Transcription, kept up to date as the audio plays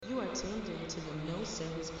to the No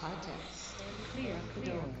Service Podcast. Clear up the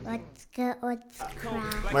door. Let's go, let's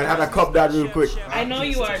cry. Might have to cup that real quick. I know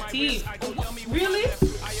you are a thief. Really?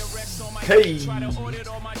 Hey.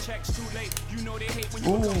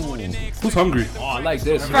 Ooh. Who's hungry? Oh, I like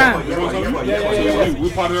this. Yeah. We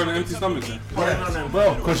party on an empty stomach then.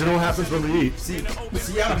 Bro, because you know what happens when we eat. See,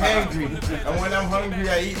 I'm hungry. And when I'm hungry,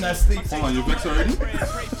 I eat and I sleep. Hold on, you Vex already?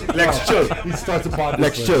 Let's chill. He starts a podcast.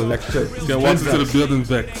 Let's chill. Yeah, walk into the building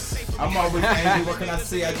Vex. I'm always angry. What can I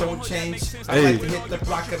say? I don't change. I like to hit the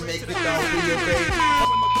block and make it down for your baby.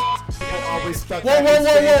 I'm always stuck. Whoa. I'm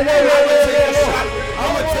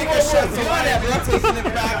gonna take a shot. Get on that, bro. Taking it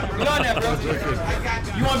back. Get on that, bro.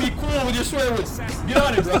 You want to be cool with your swear words? Get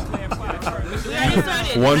on it, bro.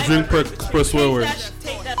 One drink per swear word.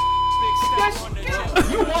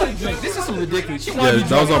 You want to drink. This is some ridiculous. You Yeah, want to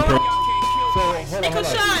that was on purpose. Take a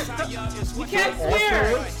shot. You can't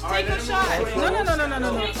swear. Take a shot.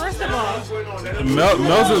 No. First of all,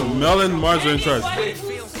 Mel and Marge are in charge. anybody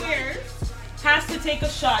who swears has to take a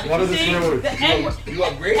shot. What are the If you swear say words? the N- You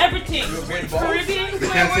got great? everything. Caribbean swear words.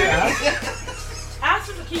 Ask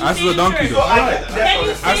is Ask is a donkey though. Can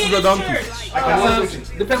you Ask say is it a in donkey.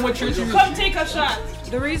 church? Depend what church you Come take a shot.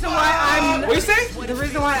 The reason why I'm What you say? the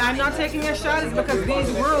reason why I'm not taking a shot is because these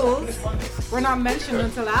rules were not mentioned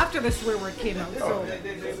until after the swear word came out. So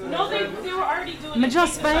No, they were already doing I'm it.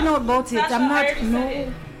 just finding out about it. Sasha I'm not already said no. it.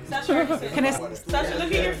 Sasha already said Can I it. Sasha,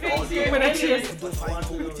 look at your face. You're an when I alien. cheers?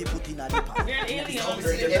 You're an alien.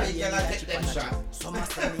 Come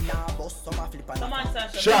on,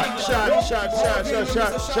 Sasha.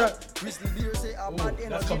 Shot.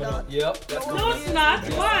 That's coming up. Yep. That's coming No, up. it's not.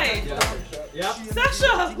 Why? Yep.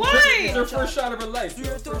 Sasha, why? Her first shot of her life.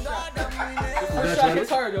 First shot gets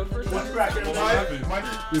hard, though. First shot.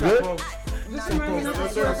 You good? This reminds me of the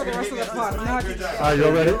story for the rest of the pod. I'm not. Alright,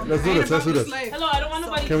 y'all ready? Let's do this. Hello, I don't want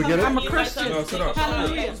nobody Can we to get it? come I'm a at me if I Christian. tell you to sit take up. a shot.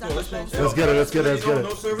 Hallelujah. Let's get it.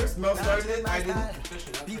 No service. Mel started it. I didn't.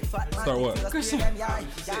 Start what? Christian. I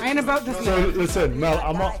ain't about this So life. listen, Mel,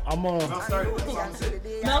 I'm a Mel started.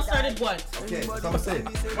 Mel started what? Okay, so I'm gonna say.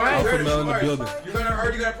 Alpha Mel in the building. You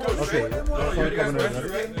already got approached, Okay. right? You already got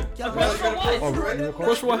approached, right? Approach for what?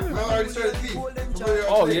 First one. Mel already started the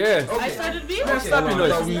Oh, yeah. I started being. Stop your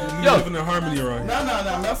We noise. living in harmony around here.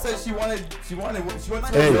 No. Mel said she wanted.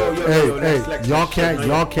 Hey, y'all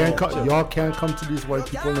can't come to these white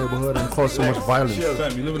people neighborhood and cause so much violence.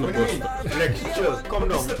 Fam, you live in the bush. Lex, chill. Come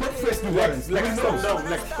down. Lex, come down.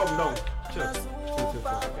 Lex, come down. Chill.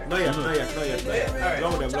 No yet.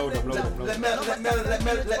 Load them. Let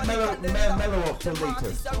Mellow up till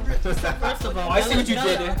later. First of all, I see what you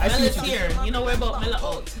did there. I see Mel what is you here. You know we're about Mel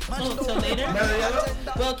out. Till later. Mellow yellow?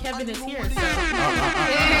 Well, Kevin is here. So. Big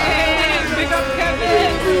up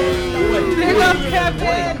Kevin. Big up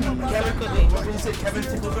Kevin. Kevin could be. What did you say? Kevin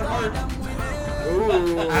tickles her heart.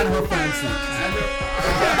 And her fancy.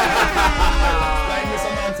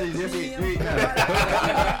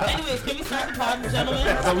 Anyways, can we start the pod, gentlemen?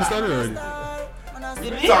 I thought we started already.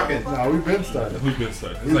 Did we? Talking. No, we've been started. We've been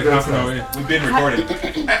started. It's like half an hour in. We've been recording.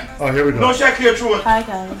 Oh, here we go. No shot clear throat. Hi,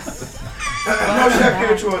 guys. No shot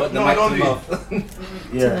clear throat. No, don't do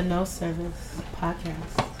To the No Service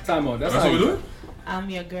Podcast. Time out. That's That's how what you we do doing? I'm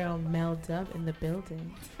your girl, Mel Dub, in the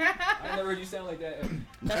building. I never heard you sound like that.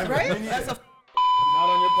 That's right. That's a Not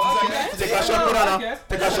on your podcast. Take a shot, Podcast.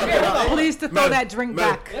 Take a shot, Please to throw that drink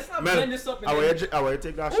back. Let's not Man, blend this up. I will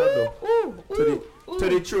take that shot though. To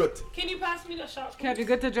the truth. Can you pass me the shot? Kev, you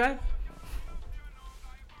good to drive?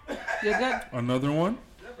 You good? Another one?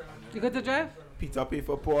 You good to drive? Peter pay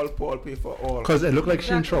for Paul pay for all. Cause it looked like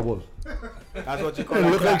she in trouble. That's what you call It a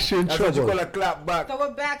looked clap. like she in That's what you trouble. call a clap back. Throw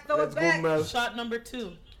it back. Throw Let's it go, back. Mel. Shot number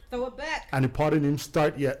 2. Throw it back. And the party didn't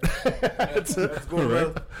start yet. Let's go,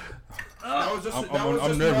 Mel. That was just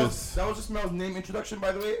I'm nervous. That was just Mel's name introduction,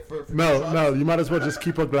 by the way. For Mel, you might as well just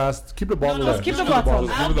keep a glass, keep the bottle there. keep the Just bottle.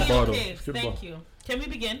 Give I'll me the be bottle. okay. Skip Thank bottle. you. Can we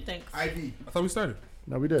begin? Thanks. IV. I thought we started.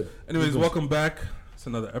 No, we did. Anyways, welcome back. It's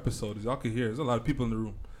another episode. As y'all can hear, there's a lot of people in the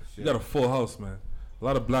room. You got a full house, man. A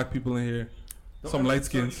lot of black people in here. Some light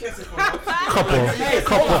skins. Couple.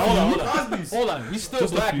 Hold on. We still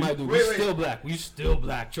Just a black, few. my dude. Wait. We still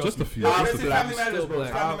black. Trust Just a me. few. Family Just a few. matters, Still bro.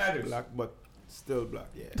 black. Family matters. Black, but still black.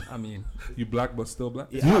 Yeah. I mean, You black but still black?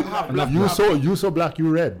 Yeah. You so black, you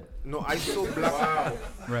red. No, I so black. Wow.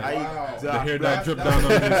 right. The hair that dripped down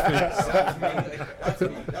on his face.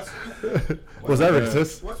 Was that Yeah.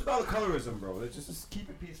 racist? What's with all the colorism, bro? Let's just keep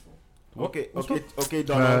it peaceful. Okay,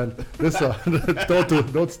 Donald. Man, listen,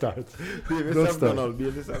 don't start. Don't start.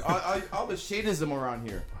 All the shadism around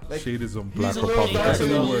here. Like, Shadism, black a little republic. That's a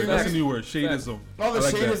new darker. word. That's a new word. Shadism. all the I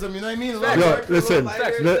like that. shadism, you know what I mean? Yo, listen.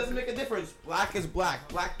 It doesn't make a difference. Black is black.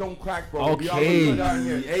 Black don't crack, bro. We all Okay. good out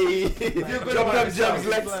here. Hey, drop them gems,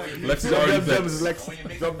 Lex. Lex is Drop already them vexed. gems, Lex.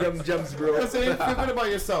 Drop them gems, bro. I'm saying, feel good about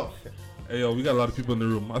yourself. Hey, yo, we got a lot of people in the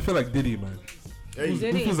room. I feel like Diddy, man. Who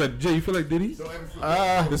feels like Jay? You feel like Diddy?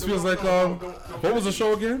 This feels like what was the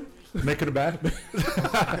show again? Make it a bad.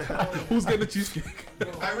 Who's getting the cheesecake?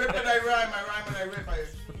 I rip and I rhyme. I rhyme and I rip.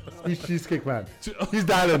 He's cheesecake man. He's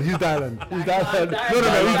dialing. No, he's dialing.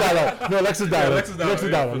 No, Lex is dialing. Lex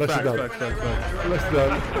is dialing.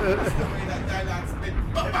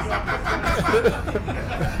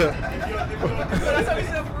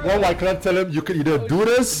 Well, I can't tell him you can either do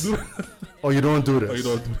this or you don't do this.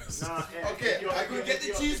 Okay, I could get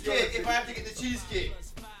the cheesecake if I have to get the cheesecake.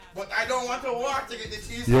 But I don't want to walk to get the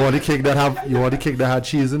cheesecake. You want the cake that had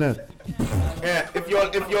cheese in it? Yeah, if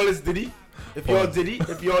y'all is Diddy, if y'all Diddy,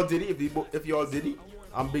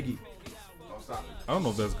 I'm Biggie. I don't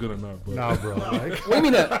know if that's good or not, but Nah, bro. Like, Wait a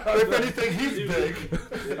minute. if anything, he's big.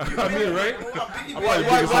 I mean, right?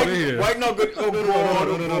 Why not good?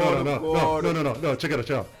 Oh, No. Check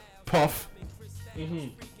it out. Puff.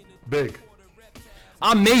 Big.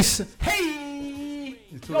 I'm Mace.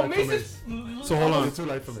 You're too light for Mace. So hold on. You're too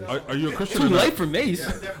light for Mace. Are you a Christian Too or not? late for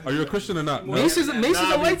Mace. Are you a Christian or not? No. Mace is a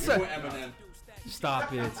light side.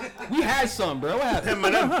 Stop it. We had some, bro. What happened?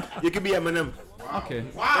 Eminem. You can be Eminem. Okay.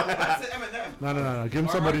 Wow, that's Eminem. No. Give him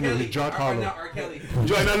somebody new. He's Jack Harlow.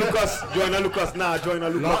 Joyner Lucas. Nah, Joyner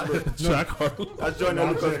Lucas, bro. Jack Harlow. That's Joyner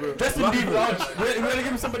Lucas, bro. Justin Bieber. We're gonna give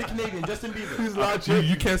him somebody Canadian. Justin Bieber. He's large.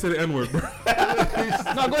 You can't say the N-word, bro.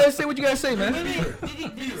 No, go ahead and say what you gotta say, man.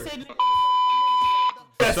 Did you say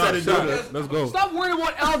Shot. Let's go. Stop worrying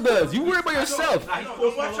about what Al does. You worry about yourself.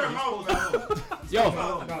 Don't watch your mouth, man.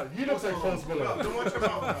 Yo. He looks like Post Malone. Don't watch your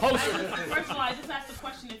mouth. First of all, I just asked the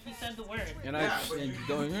question if he said the word. And I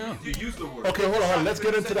don't, yeah. You use the word. Okay, hold on. Let's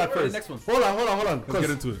get into that first. Next one. Hold on. Let's get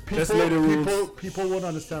into it. Let's lay the rules. People won't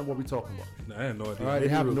understand what we're talking about. Nah, I had no idea. All right, they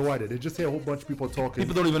have no idea. They just hear a whole bunch of people talking.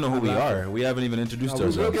 People don't even know who we are. We haven't even introduced We'll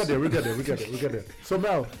ourselves. get there. We'll get there. So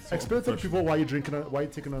Mel, explain to the people why you're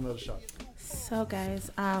taking another shot. So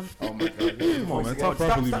guys, Come on, man. Talk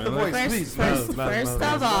properly, man. Like, first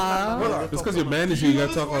of all, just because you're managing, you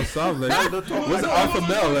gotta talk on sound. Like, what's the alpha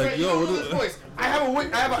Mel? Like, yo, what is voice. I have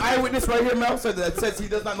an eyewitness right here, Mel, that says he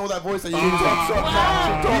does not know that voice. And you need to talk. He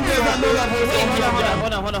does not know that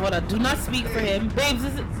voice. Hold on. Do not speak for him. Babes,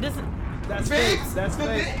 this is That's fake. That's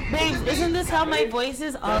fake. babes, isn't this how my voice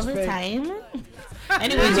is all the time?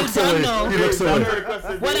 Anyways, you don't He know. looks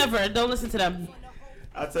away. Whatever, don't listen to them.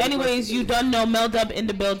 Anyways, you don't know Mel Dub in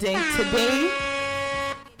the building. Today,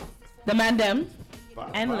 the man them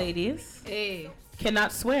and ladies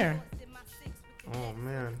cannot swear Oh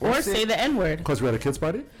man. or say the N-word. Because we're at a kids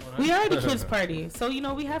party? We are at a kids party, so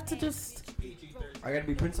we have to just I gotta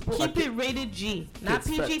be principal. keep it rated G, not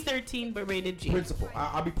PG-13, but rated G. Principal.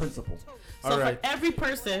 I'll be principal. So for every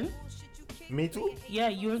person, Me too. yeah,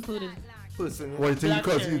 you included. Listen. Well, you think Black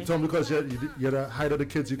because cherry. you told me because you're the height of the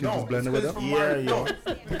kids, you can just blend it with them?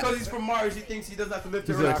 Because he's from Mars, he thinks he doesn't have to lift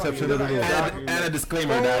He's her an up. exception to the rule. And a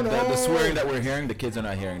disclaimer that the swearing that we're hearing, the kids are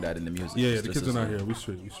not hearing that in the music. Yeah, the This kids is- are not here. We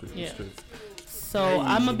straight. Yeah. So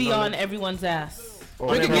I'm gonna be on everyone's ass.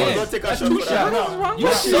 Drink again. Don't take a That's shot two for that. shots.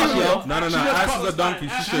 You suck, yo. No. Ass is a donkey.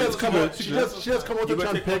 She just come out to try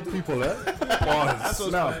and peg people, eh?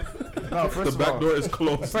 Pause. No, The first back of all. door is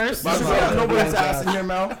closed. First, You should be on nobody's ass in here,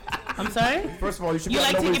 Mel. I'm sorry. First of all, you should be You on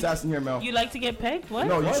like to nobody's get- ass in here, Mel. You like to get pegged? What?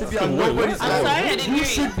 No, you should be on Wait, nobody's what? ass. I'm sorry, I didn't You hear you.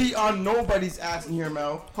 should be on nobody's ass in here,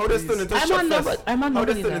 Mel. How does turn into I'm shot on fest? nobody. I'm on How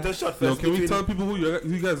does nobody's turn into ass. shot Yo, fest? can we between- tell people who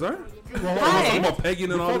you guys are? Well, Hi. Talking about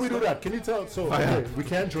pegging and all Before this we do stuff? that, can you tell? So, okay, we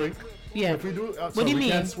can't drink. Yeah. If we do, What do you we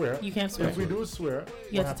mean? can't swear. You can't swear. If we do swear,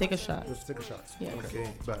 You have to take a shot. let's take a shot. Yeah. Okay.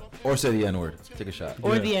 Bet. Or say the N-word. Take a shot.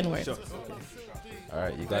 Or the N-word. All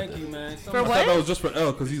right, you got Thank this. you, man. For I thought that what? was just for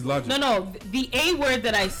L because he's logic. No. The A word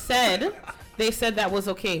that I said, they said that was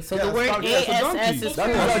okay. So the word donkey. That's a ASS donkey. is That's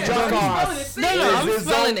cool. not jackass. No, I'm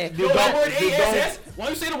spelling it. Yo, that word ASS. Why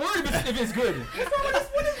you say the word if it's good?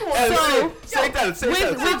 So, Say that. Say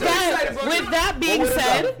that. with that being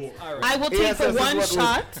said, I will take the one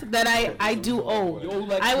shot that I do owe.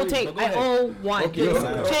 I will take. I owe one. Jay,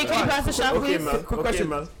 can you pass the shot, Okay, please? man. Quick Okay, question.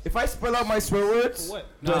 man. If I spell out my swear words,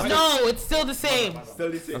 No, it's still the same.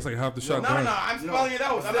 Still the same. That's like half the shot no, gone. I'm spelling it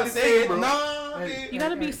out. I'm not Still saying the same, it. bro. No. You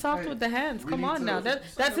gotta be soft with the hands. Come on now.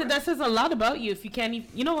 That's it. That says a lot about you. If you can't,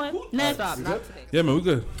 you know what? Next. Stop. Not today. Yeah, man, we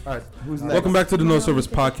good. All right, who's next? Welcome back to the No Service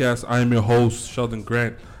Podcast. I am your host, Sheldon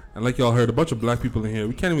Grant. And like y'all heard, a bunch of black people in here.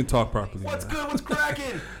 We can't even talk properly. What's good? What's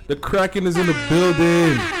cracking? The Kraken is in the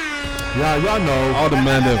building. Yeah, y'all know. All the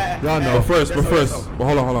man them. Y'all know. But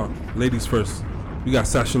hold on. Ladies first. We got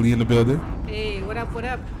Sasha Lee in the building. Hey, what up?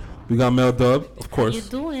 We got Mel Dub, of course. How you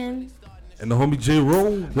doing? And the homie J Roll.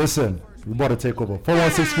 Listen, we about to take over.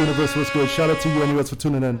 416 Universe, what's good? Shout out to you anyways for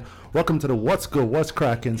tuning in. Welcome to the What's Good, What's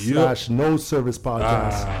Cracking / No Service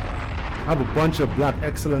Podcast. I have a bunch of black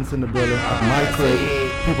excellence in the building at my crib.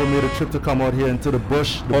 People made a trip to come out here into the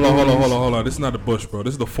bush. Hold on. This is not the bush, bro.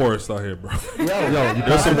 This is the forest out here, bro. Yo,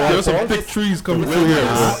 there's some thick trees coming through here,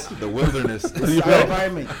 bro. The wilderness.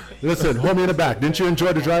 Listen, homie in the back. Didn't you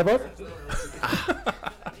enjoy the drive up?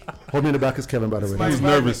 Homie in the back is Kevin, by the way. He's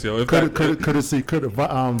nervous, yo. Courtesy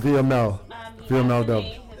via Mel. Via Mel Dub.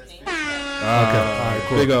 Okay, all right,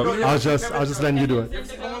 cool. Big up. I'll just letting you do it.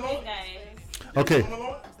 Okay.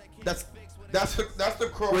 That's the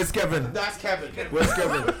crow. Where's Kevin? That's Kevin. Where's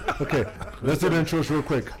Kevin? Okay, let's do the intros real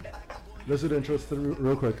quick.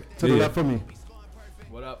 To the left for me.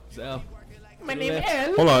 What up, Zell? My name is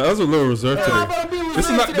El. Hold on, that was a little reserved today. This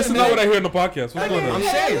is not what I hear in the podcast. What's going on? I'm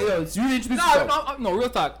saying, you introduce yourself. No, real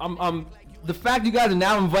talk. The fact you guys are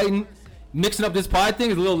now mixing up this pod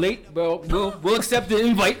thing is a little late, but we'll accept the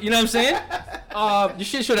invite. You know what I'm saying? Your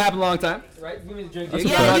shit should have happened a long time, right? Give me the drink. No.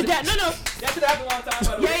 That should have happened a long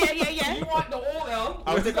time. Yeah. You want the old L?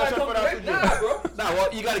 I would think I should put out Nah, bro. Nah,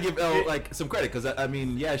 well, you gotta give L like some credit, because I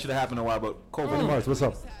mean, yeah, it should have happened a while, but COVID. Mars, what's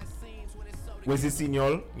up? Where's the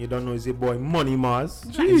senior? You don't know, it's your boy Money Mars.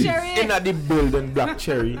 Cherry. In at the building, Black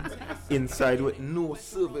Cherry. Inside with No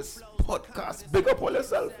Service Podcast. Big up all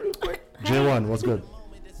yourself real quick. J1, what's good?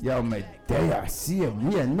 Yo, my day I see him.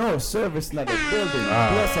 Me and No Service not the building.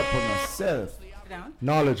 Bless up on myself.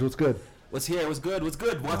 Knowledge, what's good? What's here? What's good? What's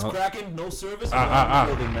cracking? No service?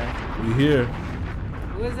 Building, man. We here.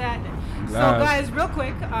 Who is that? So guys, real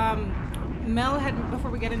quick, Mel had, before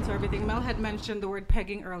we get into everything, Mel had mentioned the word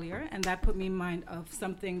pegging earlier, and that put me in mind of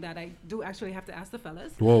something that I do actually have to ask the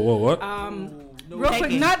fellas. Whoa, what? Real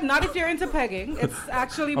quick, not if you're into pegging. It's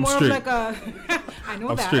actually more of like a, I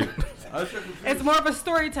know that. Straight. It's more of a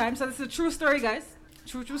story time. So this is a true story, guys.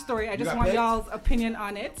 True story. I just want y'all's opinion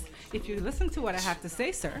on it. If you listen to what I have to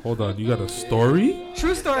say, sir. Hold on, you got a story?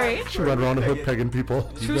 True story. She went around the hood pegging people.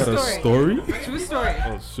 True you got story. a story? True story.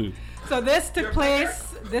 Oh shoot. So this took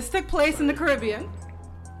place in the Caribbean.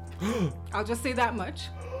 I'll just say that much.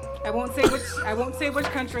 I won't say which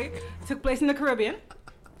country. It took place in the Caribbean.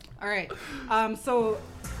 All right. So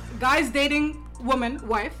guy's dating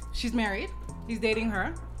wife. She's married. He's dating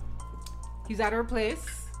her. He's at her place.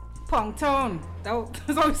 Pongtone.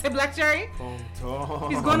 That's what we say, Black Cherry. Pongtone.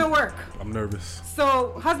 He's going to work. I'm nervous.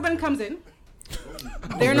 So husband comes in.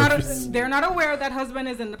 They're not aware that husband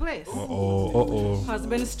is in the place.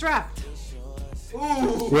 Husband is strapped.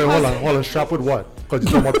 Ooh. Wait, hold on. Strapped with what? Because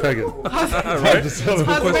you're talking about pegging. Husband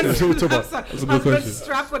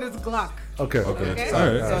strapped with his Glock. Okay. So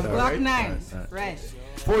Glock 9. Right.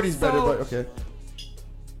 40's better, but okay.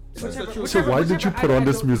 So why did you put on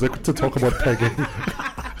this music to talk about pegging?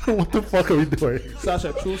 What the fuck are we doing?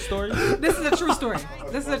 Sasha, true story? This is a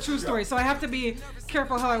true story. So I have to be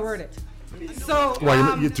careful how I word it. So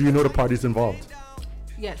why, do you know the parties involved?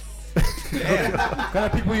 Yes. What kind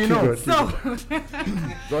of people you know? So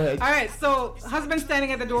go ahead. All right. So husband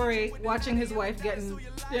standing at the doorway watching his wife getting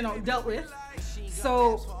dealt with.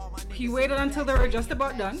 So he waited until they were just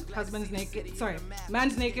about done.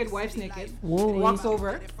 Man's naked, wife's naked. Whoa. Walks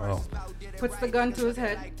over, Oh. puts the gun to his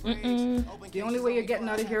head. The only way you're getting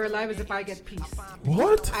out of here alive is if I get peace.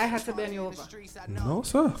 What? I had to bend you over. No,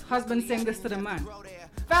 sir. Husband saying this to the man.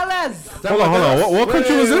 Fellas! Hold on. What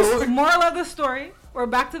country was this? Moral of the story, or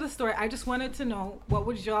back to the story, I just wanted to know, what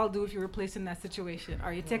would y'all do if you were placed in that situation?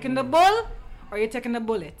 Are you taking the bull, or are you taking the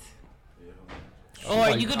bullet? Or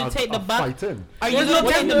are you going to take the buck? Fighting. Are you going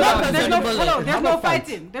to take the buck or the bullet?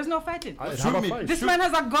 There's no fighting. Shoot me. This man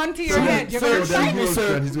has a gun to your head. You're going to shoot me.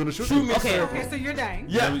 Then he's going to shoot me. Okay, so you're dying.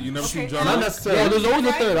 Yeah. You never seen John? Not necessarily. There's always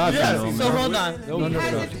a third option. So hold on. He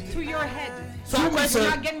has it to your head. So question,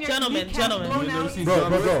 You're not getting your gentlemen.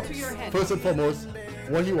 Bro. to your head. First and foremost,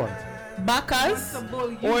 what he wants. Bacchus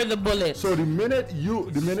or the bullet? So the minute he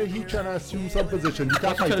trying to assume some position, you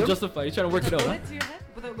can't He's trying fight to him. justify. He's trying to work it out. Bullet to your head?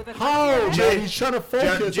 With a How? gun to your head? Man, he's trying to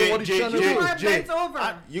focus on what he's trying to You do. are bent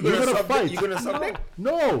over. You You're gonna gonna fight. You gonna suck it?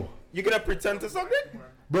 No. You gonna pretend to suck it?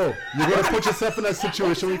 Bro, you're going to put yourself in a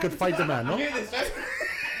situation where you could fight the man, no?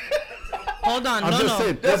 Hold on. I'm just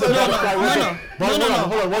saying. There's a butterfly. Hold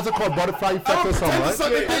on. What's it called? Butterfly effect or something,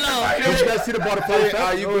 right? Hello. Did you guys see the butterfly effect?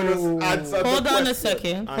 Are you going to answer? Hold on a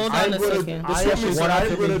second. What I'm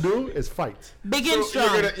going to do is fight. Big and strong.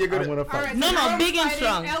 I'm going to fight. Right, No, big and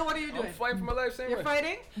strong. Elle, what are you doing? I'm fighting for my life, same You're way.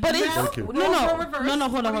 fighting? But it's Thank you. no. Hold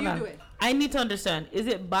What are you on. doing? I need to understand. Is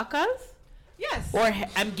it Bacchus? Yes. Or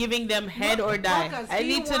I'm giving them head or die? Bacchus. I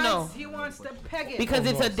need to know. He wants to peg it. Because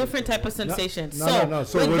it's a different type of sensation. No.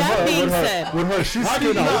 So with that being said, with her,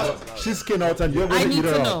 she's skin out, and you're going I to need eat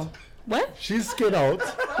her to out. know. What? She's skin out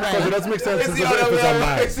because Right. it doesn't make sense It's if the other it's way a around.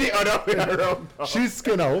 man. It's the other way around. She's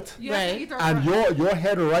skin out, You have to Right. eat her and first. your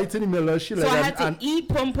head right in the middle. She So like I that, had to and eat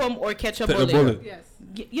pom pom or catch a Take the bullet. bullet. Yes.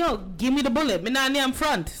 Yo, give me the bullet. Me not in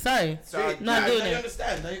front. Sorry. Not doing it.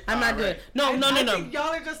 Understand? I'm not doing it. No. I think y'all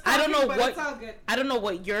are just I don't talking, know but what it's all good. I don't know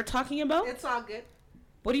what you're talking about. It's all good.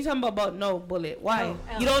 What are you talking about no bullet? Why?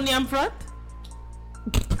 No, You don't need front?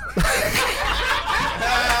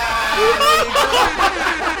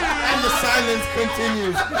 And the silence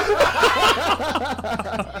continues.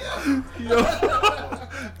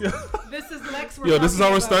 This is Lex. Yo, this is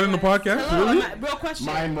how we're starting the about, podcast? Hello, Really? real question.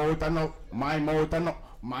 My mouth, I know. My mouth, I know.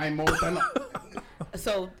 My mouth, I know.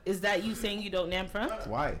 So is that you saying you don't name front?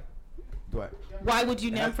 Why? Do I? Why would you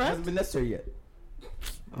name Hasn't front? been necessary yet.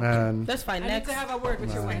 man, That's fine. I need Next. to have a word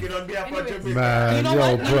with your wife. Anyways, man, You know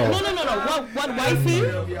yo, what? bro. No.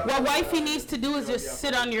 What wifey needs to do is just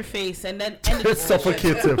sit on your face and then end the It's discussion.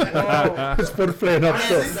 suffocative. It's for flaying up.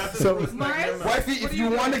 So Mars, Wifey, if you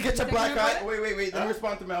want to get a Take black your eye, bullet? wait, let me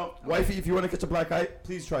respond to Mel. Wifey, if you want to catch a black eye,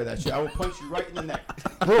 please try that shit. I will punch you right in the neck.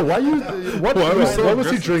 bro, why you? What Why are we so was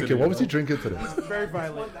he aggressive drinking? today, What was he bro? drinking today? Very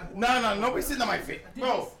violent. No, nobody's sitting on my face.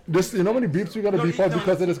 Bro, This, you know how many beeps we gotta beep out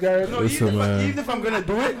because of this guy? no, Listen, even if I'm gonna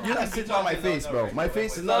do it, you're not sitting on my face, bro. My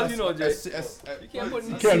face is not. You know, Jay. You can't put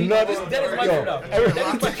Cannot. Dennis mic Yo, it up. You know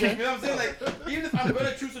what I'm saying? Like, even if I'm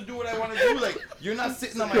gonna choose to do what I want to do, like, you're not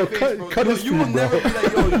sitting on my Yo, face, cut- bro. cut Yo, his you will feet, never bro. be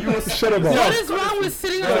like, yo, you will Shut him What up. is wrong with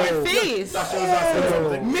sitting on your face?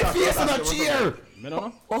 Me face on a chair.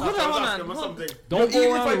 Oh, hold on. Don't Even go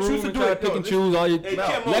if around I the choose room to and do try to it, pick no, and choose all you.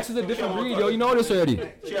 Chair Lex is a different breed, yo. You know this already.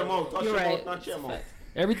 You're right. Not chair mouth.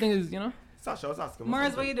 Everything is, you know. Sasha, I was asking.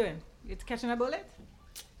 Mars, what are you doing? You catching a bullet?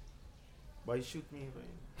 Why you shoot me?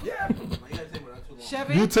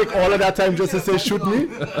 Chevy? You take all of that time just to say shoot me?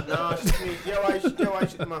 No, shoot me. Yeah, why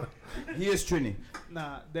shoot man? He is Trini.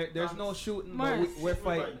 Nah, there's no shooting, Mars. but we're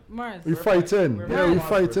fighting. Mars, We fighting. Yeah, we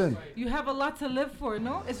fighting. you have a lot to live for,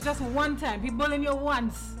 no? It's just one time. He bullying you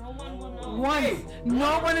once. Once.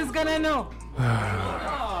 No one is gonna know.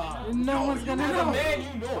 No one's gonna know.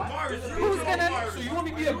 Who's gonna know? So you want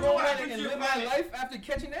me to be a grown man and live my life after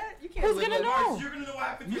catching that? You can't. Who's gonna know? You're gonna know what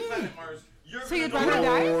happened to your planet, Mars. So you'd rather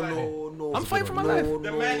die? No. I'm fighting for my life.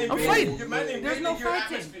 I'm fighting. There's no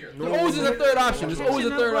fighting. There's always a third option. There's always a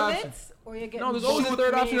Catching third option. bullets, or you're getting No, there's always a shoot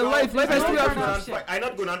third option in me. life. Life has three No options. third option. I'm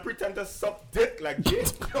not gonna pretend to suck dick like Jay.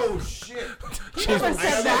 Oh shit. He never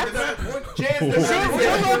said that. Jay's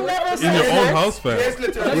Joe never In said your own that. house, fam. Jay's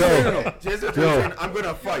literally saying, I'm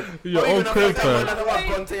gonna fight. Your How you own gonna crib, fight that man fam. that have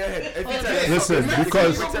a gun to your head? If you tell him Listen, something,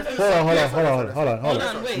 because if you tell him hold on. Hold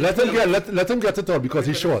on, wait. Let him get it out because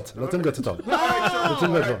he's short. Let him get it out. Let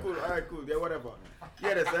him get it out. Alright, cool. Yeah, whatever.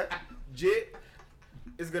 Yeah, that's it. Jay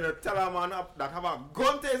is gonna tell a man up that have a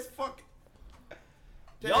gun to his fuck.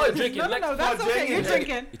 Y'all are drinking. No, that's okay. You're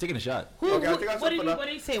drinking. You're taking a shot. Okay, I'll take a What did shot for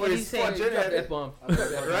he say? What did he say? F-bomb.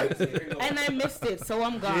 Right? And I missed it, so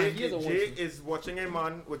I'm gone. Jay is watching a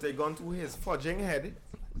man with a gun to his fudging head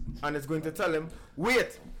and is going to tell him,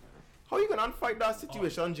 wait, how you gonna fight that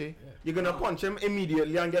situation, Jay? You're gonna punch him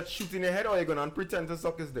immediately and get shot in the head, or you're gonna pretend to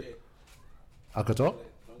suck his dick? I could talk?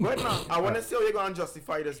 Right now, I wanna see how you're gonna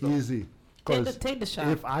justify this stuff. Easy. Because Take the shot.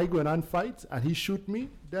 if I go in and fight and he shoot me,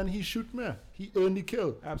 then he shoot me. He earned the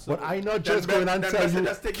kill. Absolutely. But I not just Then going and then tell let's you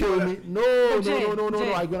just take kill you me. left. No.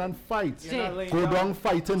 Jay, I go and fight. Jay, Go down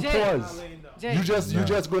fighting Jay. pause. Jay, You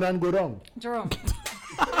just go down and go down. Jerome.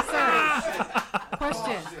 Sir,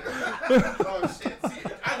 question. Oh shit.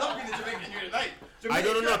 See, I love being the Jamaican here tonight. I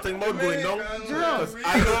don't know nothing about going down.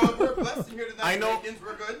 Jerome, We're blessed here tonight. I know. Jamaicans,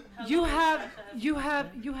 we're good.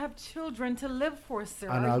 you have children to live for, sir.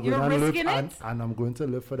 And I'm You're going to live risking it. and I'm going to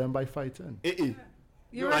live for them by fighting.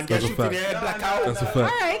 You're And risking get it. shot in the head, black out. That's a All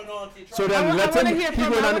fact. right. So then I let wanna him, hear he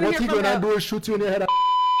from- going I and wanna what hear he from going and Elle. do is shoot you in the head.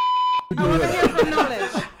 I want to hear from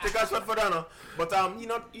knowledge. Take a shot for that now. But he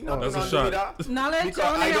not That's a gonna do shot. me that. Knowledge. Because I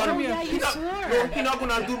want to I hear don't. from you. Yeah, you He not, swore. no, he not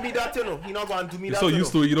gonna do me that, you know. He not gonna do me You're that. so you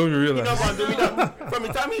used know. to it, you don't even He not realize. gonna do me that. From the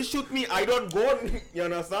time he shoot me, I don't go on. You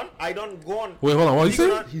understand? I don't go on. Wait, hold on. What you He say?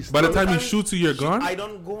 gonna- By the from time he shoots you, you're gone? I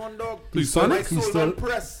don't go on, dog. Please, My Sonic? soul He's still- don't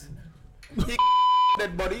press. He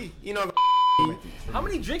dead body. You know. How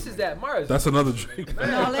many drinks is that, Mars? That's another drink.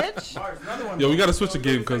 Knowledge. Yo, we gotta switch the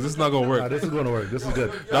game because this is not gonna work. This is gonna work. This is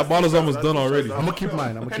good. That bottle's almost done already. I'm gonna keep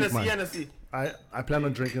mine. Hennessy. I plan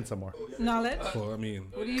on drinking some more. Knowledge. Well, I mean,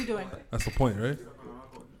 What are you doing? that's the point, right?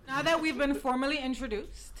 Now that we've been formally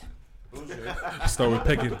introduced Start with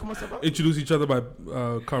pegging. Introduce each other by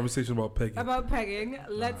conversation about pegging. about pegging,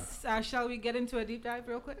 let's shall we get into a deep dive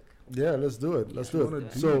real quick? Yeah, let's do it.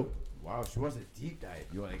 So, Wow, she wants a deep dive.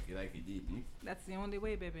 You like a deep? That's the only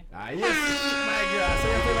way, baby. Yes,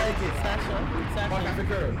 my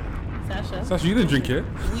girl. Sasha, Sasha, you didn't drink yet.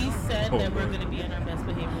 we said Oh, that we're right. going to be on our best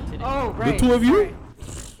behavior today. Oh, right. The two of you? Sorry.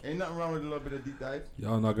 Ain't nothing wrong with a little bit of deep dive.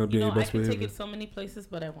 Y'all not gonna be You know, any I best can take behavior. it so many places,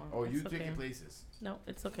 but I won't. Oh, you It's take okay. it places. No,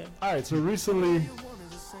 it's okay. all right. So recently,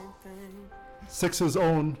 Sixers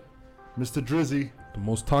own Mr. Drizzy. The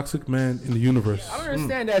most toxic man in the universe. I don't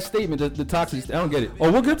understand that statement. The toxic. I don't get it. Oh,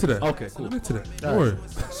 we'll get to that. Okay, cool. We'll get to that. All Don't worry. right.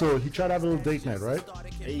 So he tried to have a little date night, right?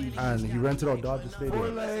 And he rented out Dodger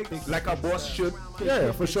Stadium. Like a boss should.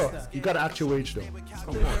 Yeah, for sure. You gotta act your age though.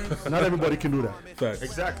 Not everybody can do that. Facts.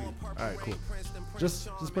 Exactly. All right, cool. Just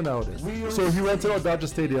put that out there. So he rented out Dodger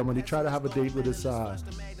Stadium and he tried to have a date with his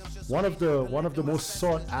one of the most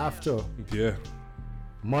sought after Yeah.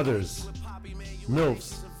 mothers,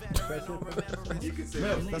 MILFs.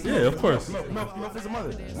 Yeah, of course. Milk is a mother.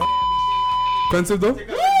 Expensive though?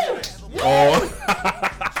 Oh.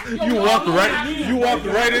 You walked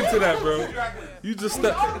right into that, bro. You just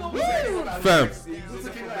stepped.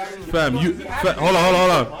 Fam, hold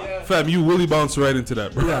on. Fam, you Willie bounced right into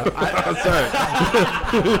that, bro. Yeah, I'm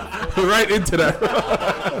sorry. Right into that.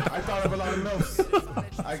 I thought of a lot of milks.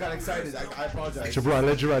 I got excited. I apologize. Bro, I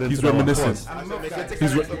led you right into He's that one. reminiscing. I'm a milk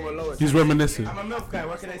guy. He's reminiscing. I'm a milk guy.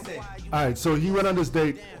 What can I say? All right, so he went on this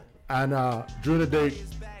date, and during the date,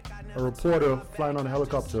 a reporter flying on a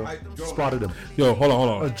helicopter spotted him. Yo, hold A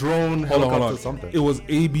on. drone Hold helicopter, on. something. It was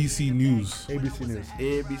ABC News. ABC News.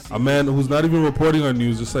 A man who's not even reporting on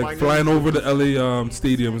news, just like flying over the LA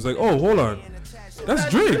stadium. It's like, oh, hold on. That's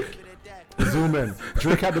Drake. Zoom in.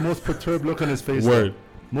 Drake had the most perturbed look on his face. Word. though.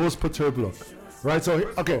 Most perturbed look. Right, so,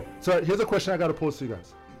 okay. So here's a question I got to pose to you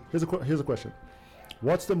guys. Here's a question.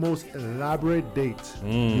 What's the most elaborate date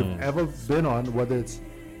you've ever been on, whether it's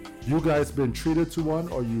you guys been treated to one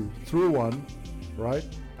or you threw one, right?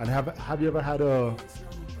 And have you ever had a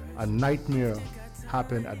nightmare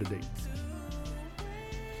happen at the date?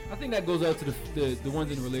 I think that goes out to the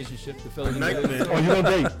ones in the relationship, the fellas in the Nightmare. relationship. Oh, you don't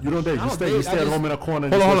date. You don't date. I You don't stay. date. You stay I at just- home in a corner.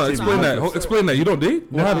 And Hold you on. just Explain see that. Netflix. Explain that. You don't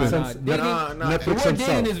date? What happened? Netflix The word and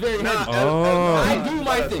dating is self. very heavy. Oh. I do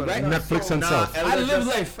my thing, right? Netflix and self. I live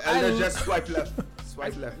life. Elder just swipe left.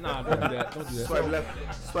 Swipe left. Nah, don't do that. Don't do that. Swipe left.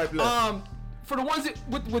 Swipe left. For the ones that,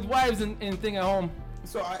 with wives and thing at home,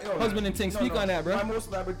 So Husband and ting, speak on that, bro. My most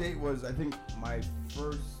elaborate date was, I think, my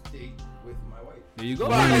first date with my wife. there you go.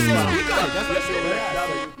 Speak on it. That's what I said.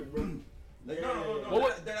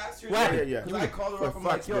 Yeah. I called her up. I'm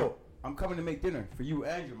like, yo, I'm coming to make dinner for you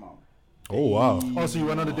and your mom. Oh, wow. Oh, so you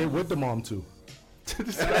went on a date with the mom too?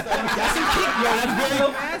 That's some kick, yo.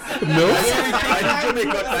 That's very No?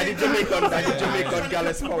 I did Jamaican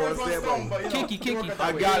Gallus powers there, bro. kinky.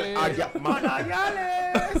 I got man, I got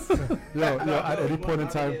Yo, at any point in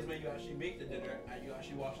time. She make the dinner and you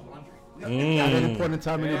actually wash the laundry. At any point in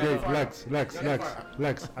time in the date,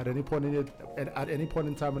 Lex. At any point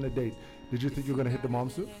in time in the date, did you think you were gonna hit the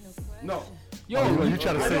moms too? No. Yo, You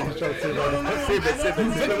try to save it.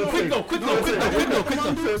 quick no.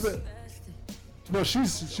 No,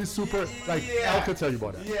 she's super. Like I could tell you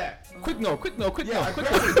about that. Yeah. Quick no.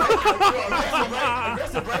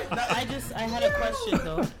 I had a question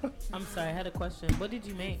though. I'm sorry, I had a question. What did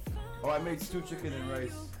you make? Oh, I made stewed chicken and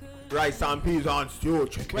rice. rice and peas on stew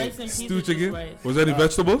chicken. Rice and peas. Stew chicken? Rice. Was there any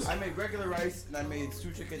vegetables? I made regular rice and I made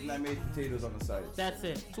stewed chicken and I made potatoes on the side. That's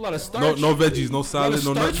it. It's a lot of starch. No veggies, no salad,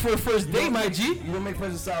 no starch nothing. for a first date, my G. You don't make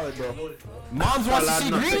friends with salad, bro. Moms wants to see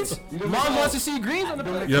Salad, greens. Moms wants to see greens on the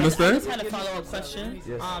plate. You I understand? just had a follow-up question.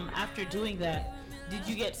 After doing that, did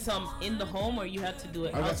you get some in the home or you had to do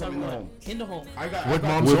it I got outside some in the work? home. In the home. With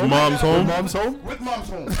mom's With home? mom's home? With mom's home? With mom's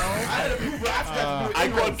home. I had a few after I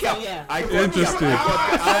called Cap. So, yeah. I called Interesting. I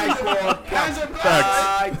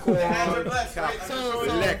called Cap. So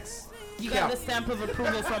Lex. you got the stamp of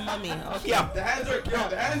approval from mommy. Okay. Cap. The hands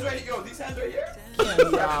right here. Yo, these hands right here.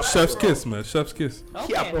 Yeah. Chef's kiss, man. Chef's kiss.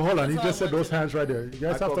 Okay. Well, hold on, he That's just all said those hands right there. You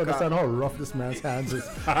guys have to understand how rough this man's hands is.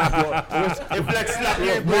 If Lex slap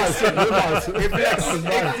you, if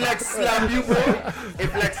Lex slap you, bro.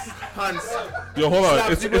 If Lex hands. Yo, hold on.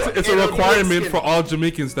 Slaps It's you, bro. a Ain't no requirement skin. for all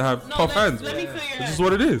Jamaicans to have No, tough hands. let me man. figure It's just out.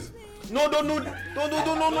 what it is. No, don't do.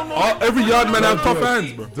 Every yard man have tough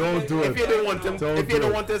hands, bro. Don't do it. If you don't want him, if you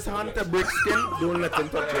don't want his hand to break skin, don't let him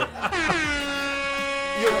touch you.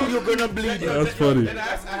 You're gonna bleed. That's funny.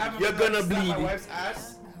 You're gonna bleed. My wife's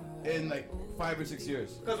ass in like 5 or 6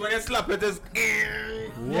 years. Because when you slap it, it's.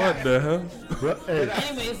 What the hell? Hey,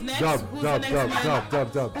 Anyways, next. dub.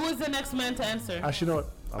 Who is the next man to answer? Actually, you know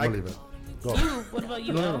what? I'm gonna leave it. Go. You. What about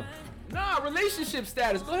you? No. Nah, relationship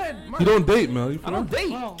status. Go ahead. Mark. You don't date, Mel. I don't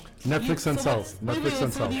date. Oh. Netflix and South. Netflix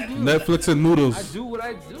and South. Netflix and noodles. I do what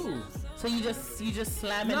I do. So you just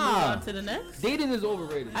slam and Nah. move on to the next? Dating is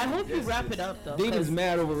overrated. I hope you wrap it up though. Dating is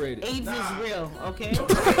mad overrated. AIDS is real, okay?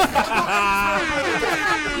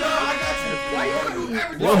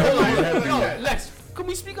 Yo, Lex, can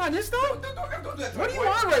we speak on this though? What are you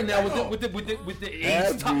on right now with the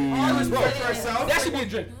AIDS talk? That should be a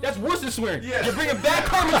drink. That's worse than swearing. Yeah. You're bringing bad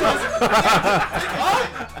karma to us.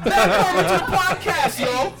 Bad karma to the podcast,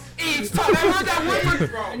 yo. AIDS talk. I heard that word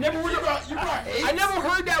for. I never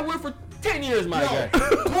heard that word for 10 years, my guy.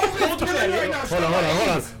 Don't do that right now. Hold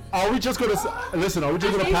on. Are we just gonna listen? Are we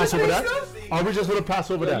just gonna pass over that? Are we just gonna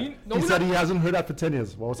pass over that? He said he hasn't heard that for 10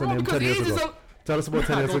 years. What was her name 10 years ago? Tell us about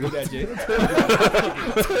 10 years ago.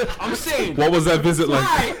 I'm saying. What was that visit like?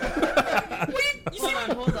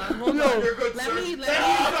 Hold on. Let me.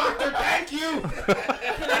 Doctor, thank you.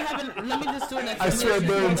 Let me just do an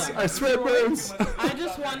explanation. I swear it burns. I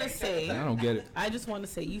just want to say. I don't get it. I just want to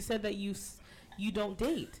say. You said that you don't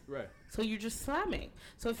date. Right. So you're just slamming.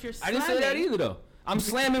 So if you're I slamming. didn't say that either though. I'm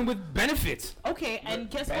slamming with benefits. Okay, and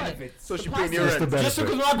guess what? So she paying your rent. Just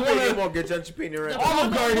because we're not going to mortgage and she paying your rent.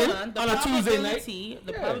 Olive Garden on a Tuesday night.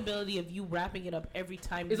 The probability of you wrapping it up every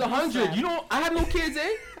time is 100. You know, I have no kids,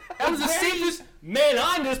 eh? That was the safest man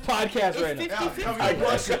on this podcast right now.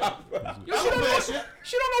 50-50.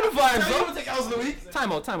 She don't know the vibes, You bro. take hours of the week.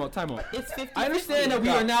 Time out. It's 50-50. I understand that we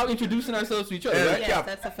are now introducing ourselves to each other, right? Yes,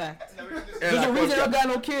 that's a fact. There's a reason I've got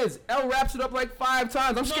no kids. Elle wraps it up like 5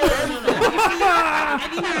 times. I'm scared of everything.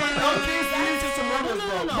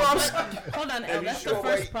 Hold on, Elle. That's the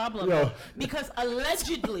first problem. Because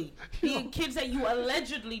allegedly, the kids that you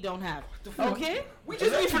allegedly don't have. Okay? We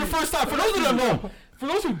just meet for the first time. For those who don't know. For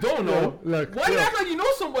those who don't know, why do you act like you know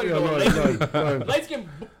somebody though? Light skin.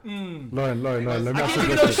 Lauren, let me I ask can't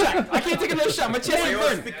you take a question. another shot. I can't take another shot. My chest is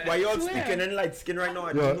burned. Why you all speaking in light skin right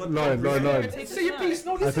now? Lauren. Say your piece.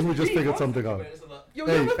 No, I think we just figured something out. Yo,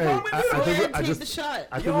 Hey, you have a problem with this? I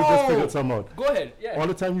think we just figured something out. Go ahead. Yeah. All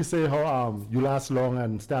the time you say how you last long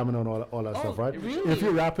and stamina and all that stuff, right? Really? If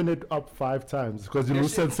you're wrapping it up 5 times because you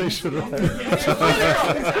lose sensation, right? 2 hours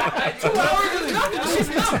is nothing. She's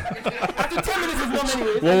numb. After 10 minutes is numb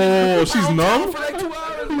anyway. Whoa, she's numb? For like 2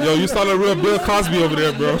 hours. Yo, you sound like real Bill Cosby over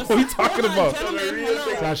there, bro. What are you talking about?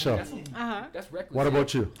 Sasha, That's reckless. what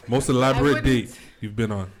about you? Most elaborate date you've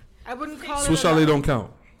been on. I wouldn't call Swiss it. Chalet don't count.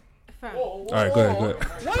 Fam. All right, go ahead.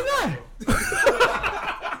 Why not?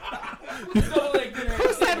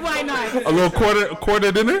 Who said why not? A little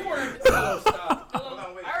quarter dinner? I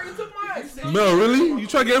already took mine. Mel, really? You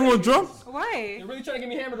try to get everyone drunk? Why? You're really trying to get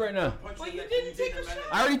me hammered right now. But you didn't take a shot.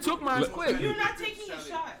 I already took mine quick. You're not taking a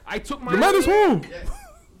shot. I took The mine. man is home.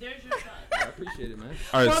 There's your shot. I appreciate it, man.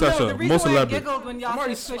 All right, Well, Sasha, no, the reason most why I elaborate. giggled when y'all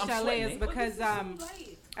already said Swiss I'm Chalet is sweating. because,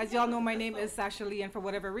 as y'all know, my name is Sasha Lee, and for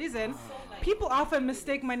whatever reason, people often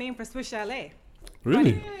mistake my name for Swiss Chalet.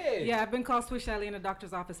 Really? Yeah, I've been called Swiss Chalet in a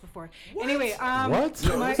doctor's office before. Anyway, What?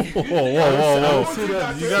 my-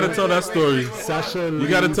 Whoa. You gotta tell that story. Sasha, You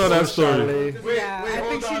gotta tell that story. yeah, I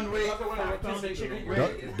think she.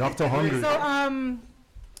 Dr. Hungry. So,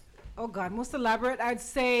 oh God, most elaborate, I'd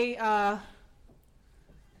say,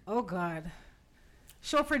 oh God,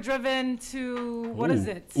 chauffeur driven to, what is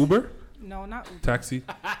Ooh. it? Uber? No, not Uber. Taxi?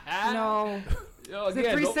 No. Yo, Is it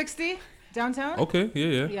again, 360 downtown? Okay,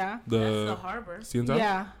 yeah. Yeah. That's the The harbor. CN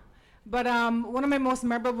Yeah. But one of my most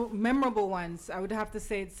memorable ones, I would have to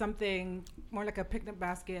say it's something more like a picnic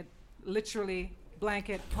basket, literally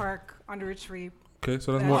blanket, park, under a tree. Okay,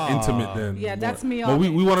 so that's more intimate then. Yeah, that's me But all we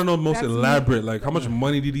day. want to know most That's me. elaborate. Like, how much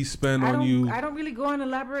money did he spend on you? I don't really go on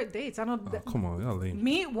elaborate dates. I don't. Oh, come on, y'all lame.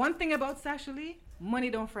 Me, one thing about Sasha Lee,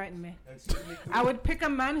 money don't frighten me. I would pick a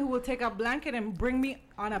man who will take a blanket and bring me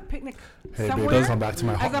on a picnic Hey, somewhere. babe, come back to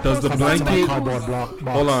my as house. Does the opposed to somebody blanket- Cardboard who's-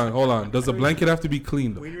 box. Hold on. Does the blanket have to be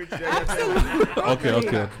clean though? Absolutely.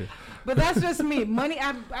 Okay. But that's just me. Money.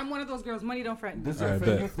 I'm one of those girls. Money don't frighten me. Does I it bet.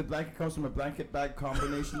 offend you if the blanket comes from a blanket bag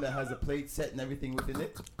combination that has a plate set and everything within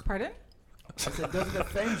it? Pardon? I said, does it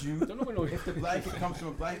offend you Don't know if the blanket comes from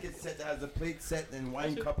a blanket set that has a plate set and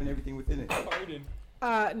wine cup and everything within it? Pardon.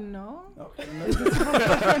 No. Okay.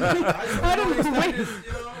 I don't know. Wait.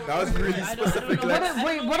 That was really specific.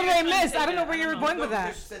 What did I miss? I don't know where you were going with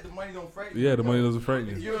that. You said the money don't frighten you. Yeah, the money doesn't frighten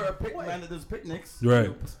If you. you're a man that does picnics, Right.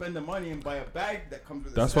 you spend the money and buy a bag that comes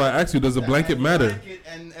with That's a why set I asked you, does the that blanket has matter? blanket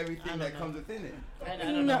and everything that comes within it.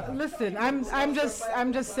 No, listen, I'm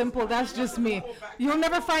just simple. That's just me. You'll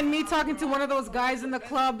never find me talking to one of those guys in the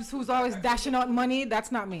clubs who's always dashing out money.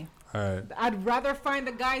 That's not me. All right. I'd rather find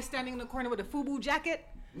a guy standing in the corner with a FUBU jacket.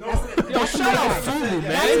 No, That's shut my up, guy. FUBU, man.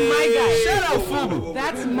 That's my guy. Shut up, FUBU.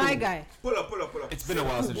 That's my guy. Pull up. It's been a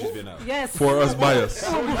while since she's been out. Yes. For us, by us.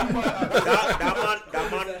 That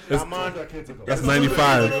man. That's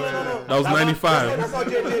 95. That was 95.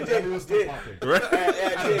 Right?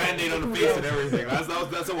 Had a band-aid on the face and everything.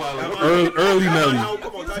 That's a while ago. Early Nelly.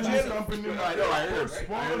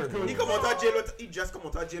 He come out of jail. He just come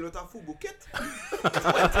out of jail with a FUBU kit.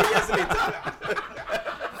 20 years later.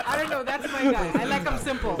 I don't know. That's my guy. I like him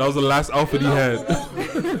simple. That was the last outfit he had.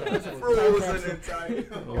 Frozen in time.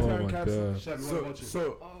 Oh my god.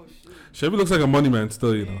 Chevy looks like a money man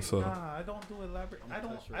still, you know. So. Nah, I don't do elaborate. I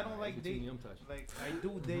don't like dates. Like I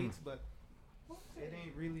do dates, but it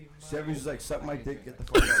ain't really. Chevy's just like, suck my dick, get the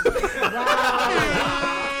fuck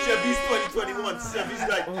out. Chevy's 2021. Chevy's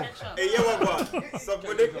like, hey, you want what? Suck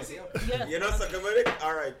my dick? You know, suck my dick?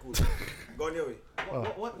 Alright, cool. Go on your way.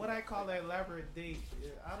 What I call an elaborate date,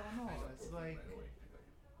 I don't know. It's like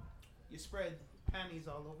you spread panties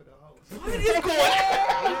all over the house. What is going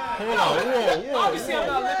on? Whoa. Obviously, I'm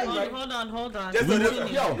not living right. Hold on. Just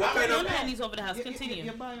Continue. what kind No of panties over the house. Continue.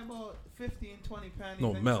 You buy about 15, 20 panties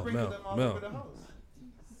No, and Mel, you sprinkle them all Mel. over the house.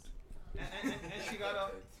 And she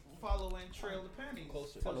gotta follow and trail the panties till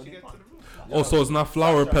she gets to the room. Oh, so it's not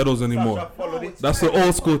flower petals anymore. That's the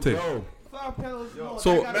old school thing. Flower petals, no.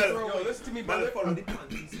 So- Yo, listen to me, brother.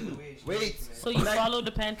 Wait. So you follow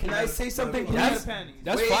the pan. Can I say something? That's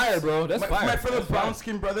That's Wait. fire, bro. That's fire. My fellow That's fire. brown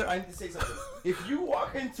skin brother, I need to say something. If you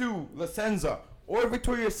walk into La Senza or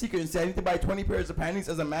Victoria's Secret and say I need to buy 20 pairs of panties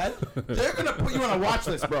as a man, they're gonna put you on a watch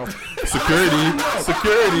list, bro. Security.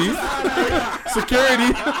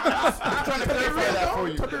 I'm trying to clarify that for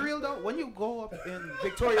you. To be real though, when you go up in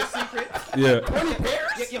Victoria's Secret, Yeah. 20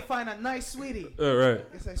 pairs? you find a nice sweetie. Right.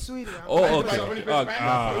 It's like, sweetie. I'm Oh, like okay. 20 pairs of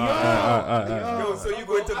panties. Yo, so you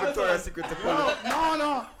go into Victoria's Secret to pull up.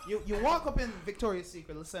 No. You walk up in Victoria's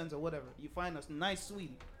Secret, La Senza, whatever. You find a nice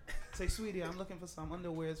sweetie. Say, sweetie, I'm looking for some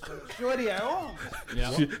underwears for shorty at home.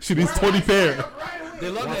 She needs 20 pair. They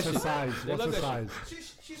love that What's the shit. size? They What's love the that size?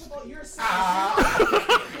 She's about your size.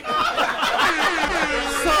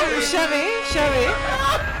 So Chevy.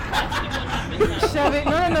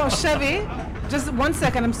 No, Chevy. Just 1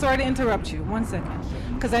 second. I'm sorry to interrupt you. 1 second,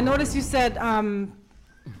 because I noticed you said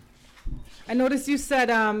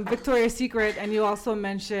Victoria's Secret, and you also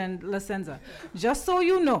mentioned La Senza. Just so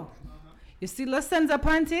you know, you see La Senza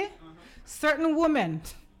panty, certain women,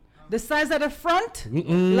 the size at the front,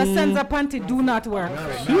 La Senza panty do not work.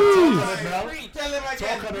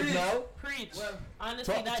 Preach.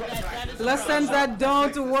 Honestly, that is La Senza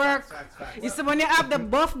don't work. You see, when you have the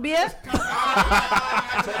buff beard,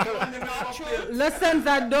 La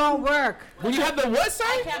Senza don't work. When you have the what,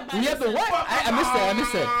 sorry? When you have the what? I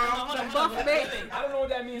missed that. Buff beard. I don't know what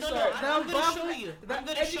that means, No, sorry. I'm gonna show you. I'm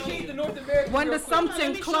gonna show Educate the you. North American. When the real quick.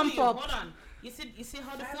 something clump up. Hold on. You see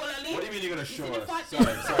how the full Ali? What do you mean you're gonna show see the us? fact- Sorry.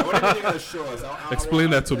 What do you mean you're gonna show us?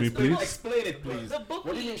 Explain that to me, please. Explain it, please. The book.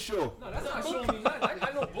 What do you mean show? No, that's not showing me nothing.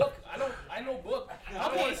 I know book. I know book.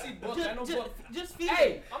 I want to see book. I know book. Just feel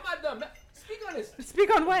Hey, I'm not done. Speak on this.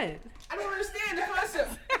 Speak on what? I don't understand the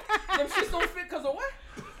concept. Them shits don't fit because of what?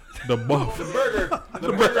 The buff. The burger in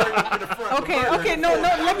the front. Okay, no,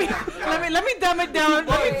 let me dumb it down.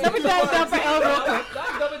 Let me dumb it down for Elle real quick.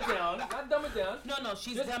 Not dumb it down. No,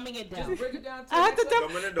 she's dumbing it down. Just break it down. I have to Dumbing it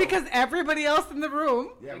dumb down. because everybody else in the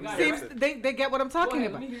room seems they get what I'm talking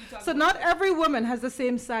ahead, let about. me hear you talk So about not every woman has the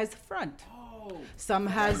same size front. Some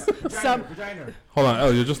has some. Hold on,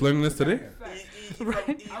 Elle, you're just learning this today?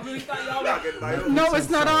 Right. I really thought y'all were. No, it's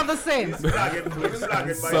not all the same.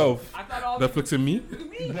 Self. I thought all Netflix and me?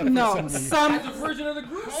 No, the some version of the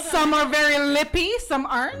group. some are very lippy, some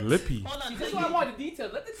aren't. Lippy. Hold on. This is why I want the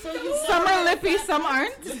details. Let the details. Some are lippy, some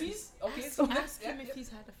aren't. Lippies? Okay, So so ask him if he's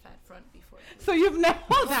had a fat front before. So you've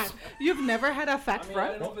never had a fat I don't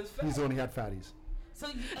front. know if it's fat. He's only had fatties. So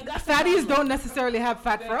that's the Fatties problem. don't necessarily have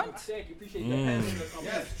fat front. Thank you. Appreciate that.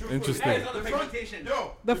 Yes, true. Interesting. Hey, the front,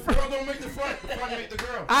 yo, The the girl don't make the front make the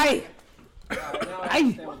girl. Aye.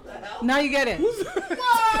 Now you get it. Okay,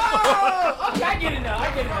 I get it now.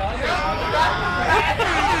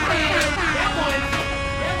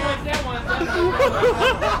 that one.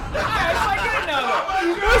 Alright, it's like good now.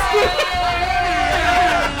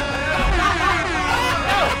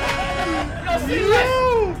 No, say less.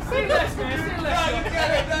 Say less, man. Say less.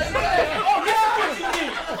 Oh, this is what you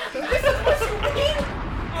need. This is what you need.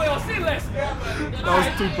 Oh, yo, say less. That was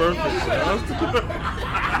too perfect. That was too perfect.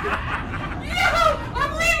 Yo,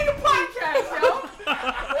 I'm leaving the podcast, yo.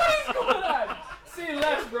 What is going on? Say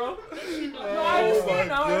less, bro. No, I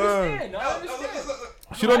understand. I understand.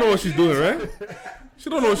 She don't know what she's doing, right? She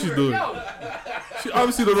don't know what she's doing. She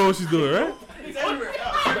obviously don't know what she's doing, right? It's everywhere.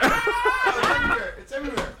 It's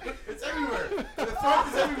everywhere. It's everywhere. The front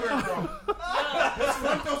is everywhere, bro.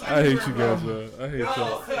 I hate you guys, man. I hate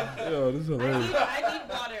y'all. Yo, this is hilarious. I need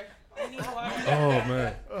water. I need water. Oh,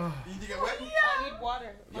 man. You need to get wet? I need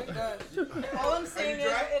water. My God. All I'm saying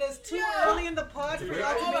is it is too early in the pod for y'all to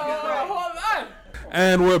make it right. Hold on.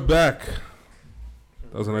 And we're back.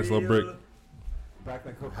 That was a nice little break. Back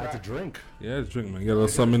like had to drink. Yeah, it's drink, man. Get a little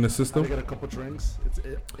something in the system. I get a couple drinks.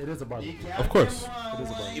 It is a barbecue. Of course. It is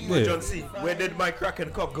a barbecue. Emergency. Where did my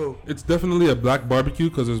kraken cup go? It's definitely a black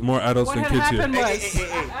barbecue because there's more adults What than had kids happened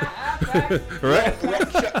here. was Right?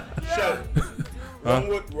 Shell. Wrong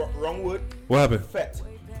word. What happened? Fete.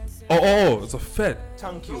 Oh, it's a fete.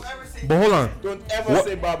 Thank you. But hold on. Don't ever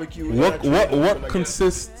say barbecue. What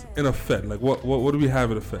consists in a fete? Like what do we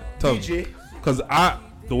have at a fete? Tell DJ. me. Because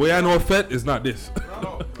the way I know a fete is not this.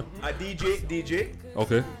 A DJ.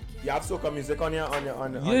 Okay. You have soca music on your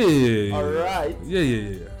Yeah. Alright.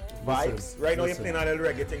 Yeah. Vibes. Right now you're playing a little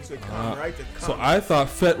reggae thing, so it calm, right? It calm. So I thought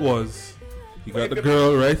fete was you got the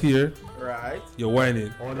girl right here. Right. You're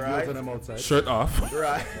whining. Right. Shirt off.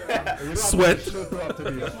 Right. Sweat. That's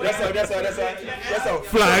all.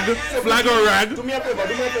 Flag or rag. Do me a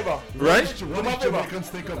favor. Right? What do Jamaicans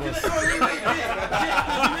think of us?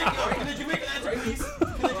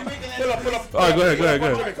 Pull up. Alright, go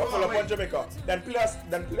ahead. Pull up on Jamaica. Then play a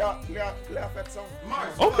fete song.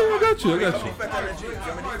 Okay, I got you. Fete energy.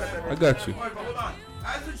 I got you. Hold on.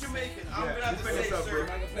 As a Jamaican, I'm gonna have to say, sir,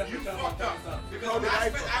 you fucked up. Because I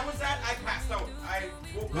was at, I passed out. I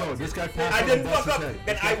woke up. No, this guy passed I out. didn't fuck up.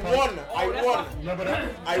 Then I won. Remember that?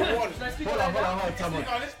 I won. Hold on. Tell me.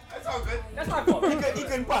 That's all good. That's my fault. He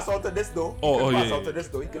can pass out to this though. Oh, He can yeah. pass out to this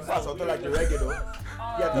though. He can pass out to like the reggae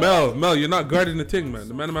though. Mel, you're not guarding the thing, man.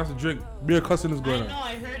 The man has to drink. Beer cussing is I going know, on.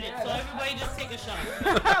 I heard it. So everybody just take a shot.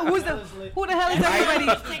 who the hell is everybody?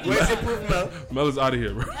 Where's the proof, Mel? Mel is out of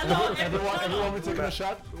here, bro. Hello, Everyone, we taking a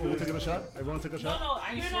shot? Everyone take a shot? No,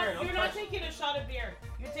 you're not taking a shot of beer.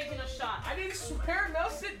 You're taking a shot. I didn't swear, Mel.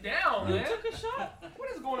 Sit down, You man. took a shot. What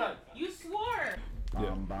is going on? You swore.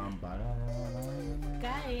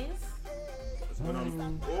 Guys.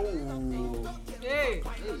 Hey.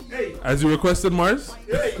 As you requested, Mars.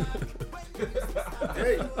 Hey.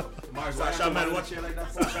 Sasha man, watch all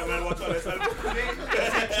this.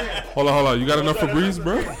 Hold on. You got enough for breeze,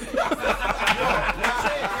 bro?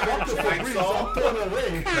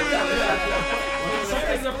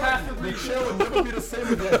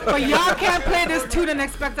 But y'all can't play this tune and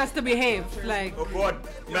expect us to behave. Like, Oh God,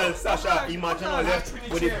 Mel, Sasha, imagine all that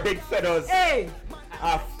with the big feathers. hey,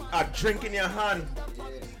 A drink in your hand.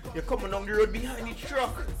 You're coming down the road behind the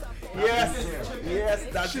truck. Yes,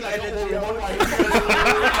 that's the energy.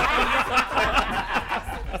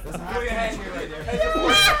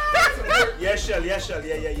 Yes, Shell. Yeah.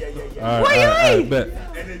 All right, bet.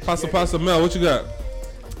 Pasta, Mel, what you got?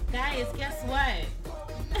 Guys, guess what?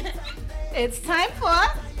 it's time for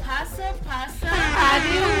Pasa.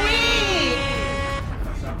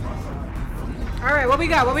 All right, what we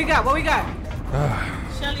got?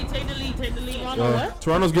 Shelly, take the lead. What?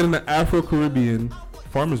 Toronto's getting the Afro-Caribbean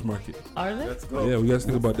farmers market. Are they? Let's go. Yeah, we guys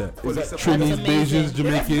think about that. Is that Trinis, amazing. Bajans,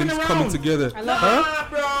 Jamaicans coming together. I love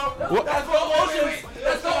bro. What? That's no oceans.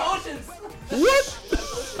 That's no oceans. What?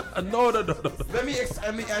 No. Let me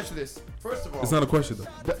answer this. First of all, It's not a question, though.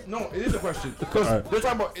 no, it is a question because Alright. they're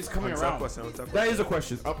talking about it's coming What's up, around. question? That is a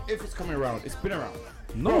question. If it's coming around, it's been around.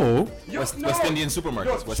 No. West Indian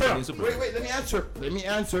supermarkets. West Indian supermarkets. Wait, let me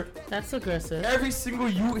answer. That's aggressive. Every single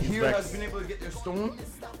youth here has been able to get their stone,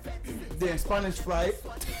 their Spanish fly,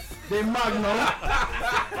 their Magnum.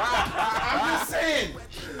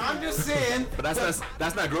 I'm just saying. But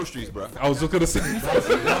that's not groceries, bro. I was just gonna say.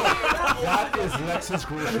 That is Lexus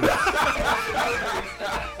groceries.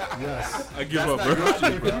 Yes. I give up, bro. If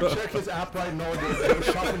you check his app right now, the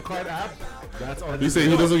shopping cart app, that's all. You say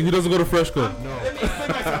he doesn't go to Freshco. No.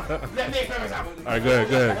 Let me explain myself. All right, go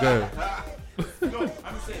ahead. No,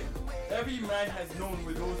 I'm saying every man has known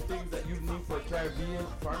with those things that you need for Caribbean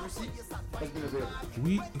pharmacy has been available.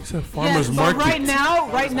 He said farmers Yes, market. but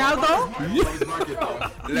right now though.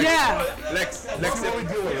 Yeah. Lex,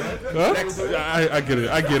 Huh? I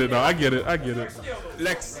get it now. I get it.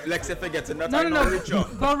 Lex, if it gets it, not No. richer.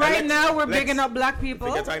 But right now we're bigging up black people,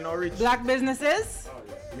 If it gets I know rich. black businesses.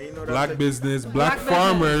 Black business, black Black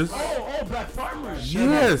farmers. Oh, black farmers.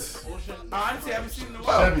 Yes. Honestly, I haven't seen the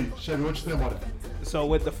Chevy, what you think about it? So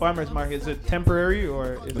with the farmers market, is it temporary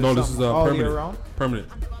or is No, it this is all permanent. year round? Permanent.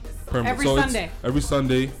 Every so Sunday. It's every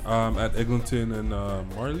Sunday at Eglinton and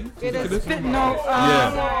Marley. It is it? no.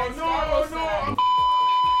 Yeah. No.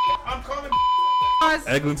 I'm calling.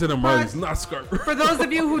 Eglinton and Marley's not Scarp. For those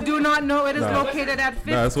of you who do not know, it is Nah. located at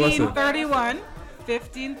Nah, that's what I said.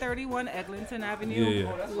 1531 Eglinton Avenue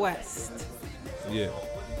West. Yeah.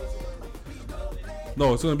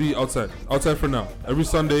 No, it's gonna be outside. Outside for now. Every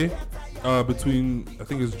Sunday, between I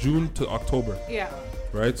think it's June to October. Yeah.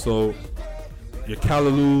 Right. So your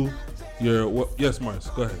Callaloo, your what? Yes,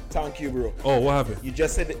 Mars. Go ahead. Thank you, bro. Oh, what happened? You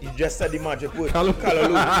just said the magic word.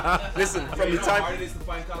 Callaloo. Listen, from the time.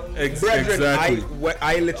 Exactly.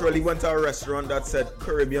 I literally went to a restaurant that said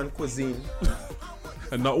Caribbean cuisine.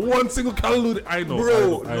 And not one single Callaloo. I know.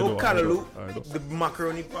 Bro, I know, no I Callaloo. know. The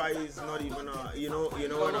macaroni pie is not even you know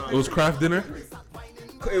when It was craft dinner.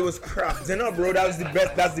 It was craft dinner, bro. That's the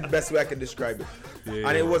best. That's the best way I can describe it. Yeah,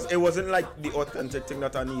 and it wasn't like the authentic thing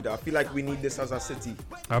that I need. I feel like we need this as a city.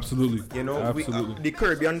 Absolutely. You know, absolutely. The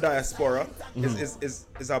Caribbean diaspora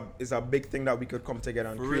is a big thing that we could come together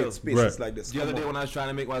and create spaces like this. The other day when I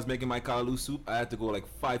was making my Callaloo soup, I had to go like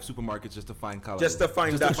 5 supermarkets just to find Callaloo. Just to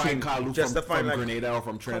find Callaloo from like, Grenada or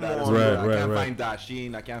from Trinidad. On, I can't find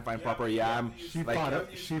dasheen. I can't find proper yam. She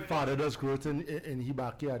thought us growth in his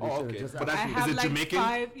backyard. Oh, okay. But I is have it like Jamaican?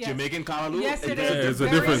 5, yes. Jamaican Callaloo? Yes, it Yeah, is. it's a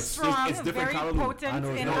very difference. strong, It's different very Callaloo. potent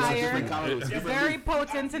in It's iron. different Very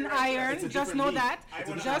potent in iron. Just know that.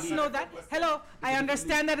 Just know that. Hello, I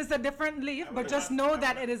understand that it's a different leaf, but just know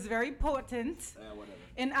that it is very potent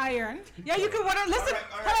in iron. Yeah, you can whatever. Listen,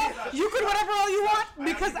 hello, you could whatever all you want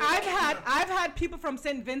because I've had people from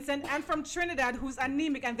St. Vincent and from Trinidad who's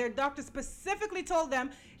anemic, and their doctor specifically told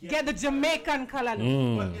them get the Jamaican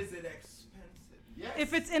Callaloo. But is it expensive? Yes.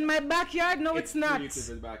 If it's in my backyard, no, it's not.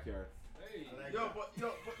 Backyard. Yo,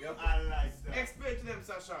 I like that. Explain to them,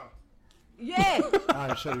 Sasha. Yeah.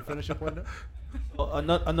 Alright, shall we finish up on that?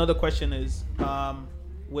 Another question is,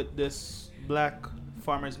 with this black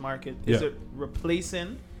farmers market, is it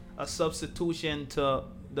replacing a substitution to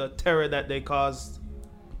the terror that they caused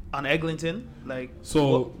on Eglinton? Like,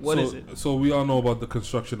 So what is it? So we all know about the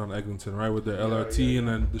construction on Eglinton, right? With the LRT and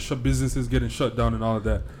then the businesses getting shut down and all of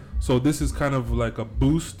that. So this is kind of like a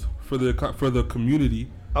boost for the community.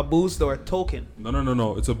 A boost or a token?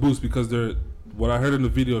 No. It's a boost because what I heard in the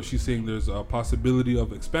video, she's saying there's a possibility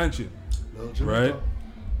of expansion, right?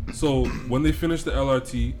 So when they finish the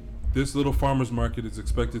LRT, this little farmers market is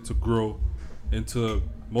expected to grow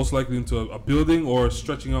most likely into a building or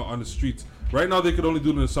stretching out on the streets. Right now, they could only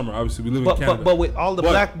do it in the summer. Obviously, we live in Canada. But with all the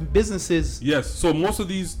black businesses, yes. So most of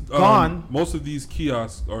these gone. Most of these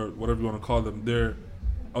kiosks or whatever you want to call them, they're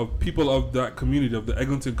of people of that community, of the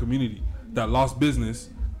Eglinton community, that lost business,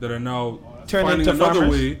 that are now turn finding into another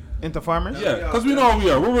farmers. way. Into farmers? Yeah, because we know how we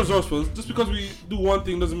are. We're resourceful. Just because we do one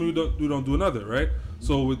thing doesn't mean we don't do another, right?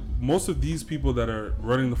 So with most of these people that are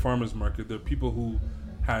running the farmers market, they're people who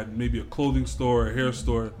had maybe a clothing store, a hair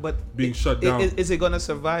store, being shut down. Is it going to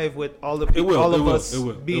survive with all the people, all of us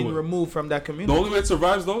being will. removed from that community? The only way it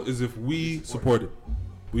survives, though, is if we support it.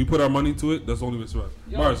 We put our money into it. That's the only way it survives.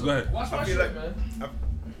 Mars, go ahead. Watch my shit, man.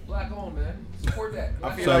 Black on, man. Support that.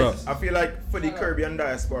 I feel like for the Caribbean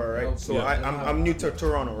diaspora, right? So I'm new to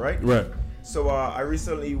Toronto, right? Right. So I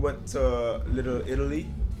recently went to Little Italy,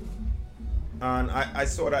 and I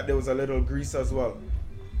saw that there was a Little Greece as well.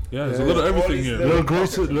 Yeah, there's a little everything here.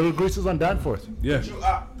 Little Greece is on Danforth. Yeah.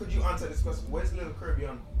 Could you answer this question? Where's Little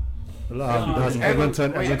Caribbean? That's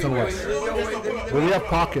Eglinton West. But we have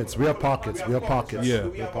pockets. Yeah.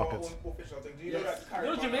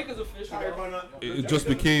 No, Jamaica's official. It just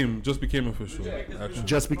became official. Actually.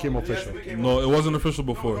 Just became official. No, it wasn't official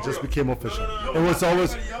before. It just became official. It was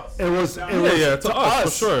always to us, for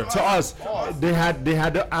sure. To us, they had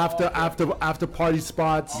the after party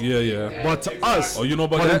spots. Yeah. But to us, you know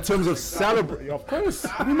about but that? in terms of celebrate, of course.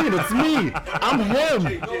 What do you mean? It's me. I'm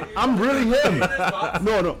him. I'm really him.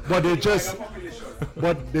 No. But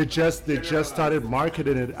they just started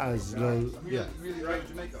marketing it as yeah.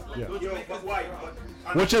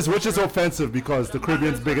 Which is offensive because the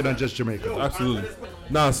Caribbean's bigger than just Jamaica. Absolutely.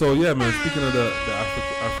 Nah, so yeah, man. Speaking of the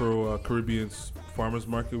Afro Caribbean farmers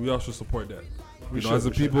market, we all should support that. As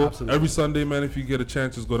a people, every Sunday, man, if you get a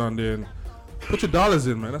chance, just go down there and Put your dollars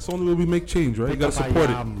in, man. That's the only way we make change, right? You gotta support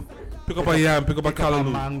it. Pick up a yam, pick up a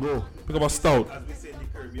callaloo, mango, pick up a stout.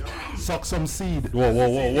 Suck some seed. Whoa.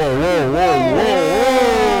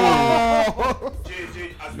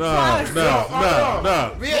 Nah.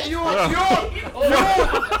 Wait, you.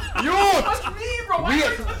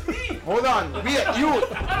 Wait. Hold on. Wait, you.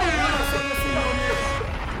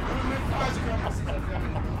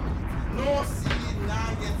 No seed, now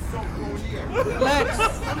get soaked here.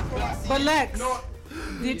 Lex,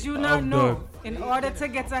 did you not know? In order to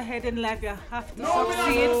get ahead in life, you have to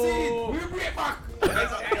succeed. We'll be back. Get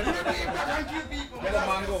a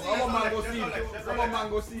mango. I'm a mango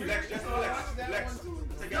seed.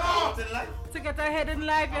 To get ahead in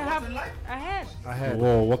life, you have ahead.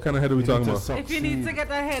 Whoa, what kind of head are we talking about? If you need to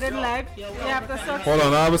get ahead in life, you have to succeed. Hold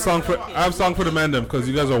on, I have a song for the man them because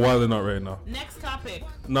you guys are wilding out right now. Next topic.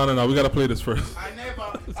 No, we gotta play this first. I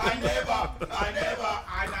never.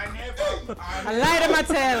 I lied to my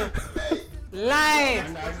tail. Lie.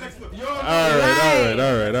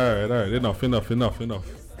 Alright. Enough.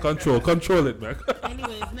 Control it, man.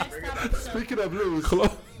 Anyways, next topic. Speaking of blues,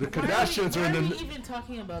 the Kardashians are in the. Why are we even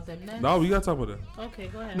talking about them next? No, we gotta talk about them. Okay,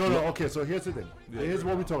 go ahead. No. Okay, so here's the thing. Here's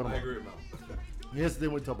what we're talking about. Here's the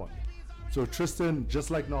thing we're talking about. So Tristan, just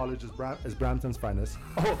like knowledge, is Brampton's finest.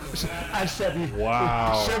 Oh, and Chevy.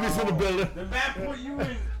 Wow. Chevy's in the building. The man put you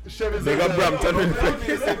in. Chevy's They got Brampton in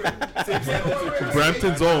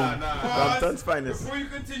Brampton's own. Brampton's finest. Before you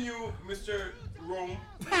continue, Mr. Rome,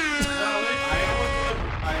 I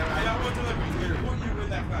want to let you put you in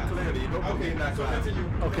that class. Clearly, don't put me in that class.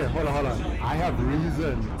 Okay, hold on. I have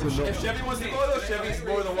reason to know. If Chevy wants to go, though, Chevy's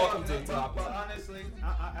more than welcome to the top. But honestly,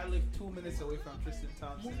 I live 2 minutes away from Tristan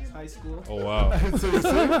Town since high school. Oh wow. So you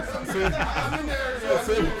see?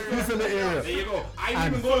 He's in the area. There you go. I didn't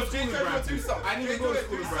even go to school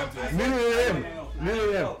in Brampton.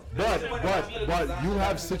 Neither him. But you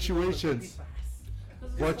have situations.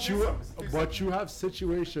 But you have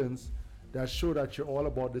situations that show that you're all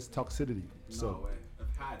about this toxicity. So.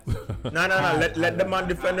 No. Let the man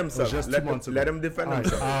defend himself. Just let 2 months ago. let him defend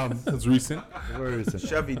himself. It's recent. Very recent.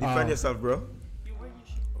 Chevy, defend yourself, bro.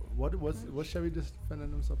 What's Chevy just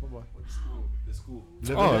defending himself about? The school.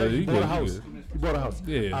 He bought a house. He bought a house.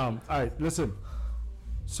 Yeah. All right, listen.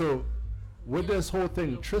 So, with this whole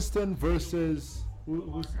thing, Tristan versus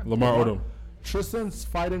who's Lamar Odom. Tristan's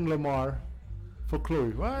fighting Lamar for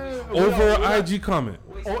Chloe. Over IG comment.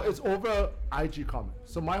 Oh, it's over IG comment.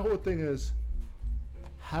 So my whole thing is,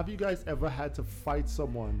 have you guys ever had to fight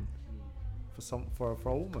someone for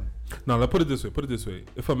a woman? No, let's put it this way.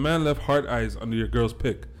 If a man left heart eyes under your girl's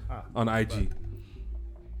pic on IG,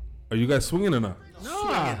 are you guys swinging or not?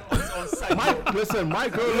 No. Listen, my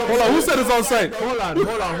girl. Hold on, who said it's on site? Hold on.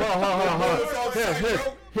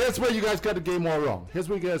 Here's where you guys got the game all wrong.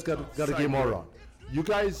 You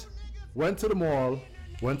guys went to the mall,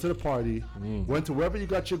 went to the party, went to wherever you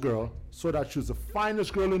got your girl, saw that she was the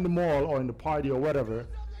finest girl in the mall or in the party or whatever,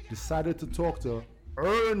 decided to talk to her,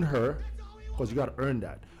 earn her, because you got to earn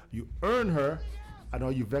that. You earn her, and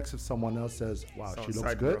all you vex if someone else says, wow, she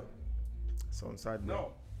looks good. Soundside, bro.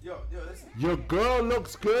 No. Yo, listen. Your girl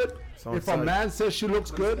looks good. If a man says she looks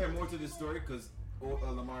good. There's more to this story because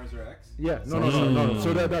Lamar is her ex. Yeah, no.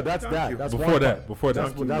 So that's that. That's before that.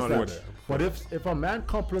 That's that. But if a man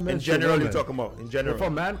compliments in general, your woman, you're talking about in general. If a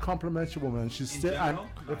man compliments your woman, and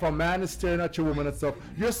if a man is staring at your woman and stuff,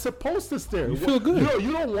 you're supposed to stare. You feel good.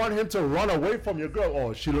 You don't want him to run away from your girl.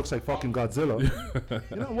 Oh, she looks like fucking Godzilla.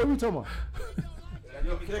 What are we talking about?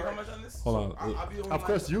 Yo, can I comment on this? Hold on. Of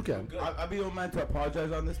course you can. I'll be the old man to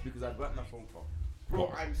apologize on this because I've gotten a phone call.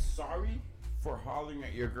 Bro, I'm sorry for hollering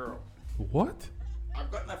at your girl. What? I've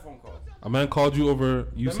gotten that phone call. A man called you over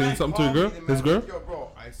you saying something to your girl? His girl? Yo, bro,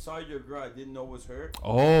 I saw your girl. I didn't know it was her.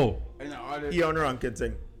 Oh. And he on her on kid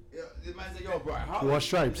thing. The man said, yo, bro. He was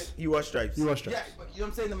stripes. He was stripes. Yeah, but you know what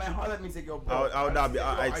I'm saying? The man hollered at me and said, yo, bro. I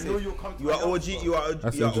know you'll come to you are OG. You are OG.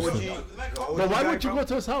 But why would you go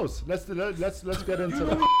to his house? Let's get into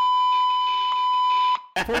that.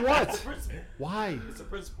 For what? Why? It's a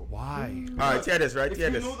principle. Why? All right, hear this, right? Hear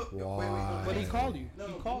this. Why? But he called you.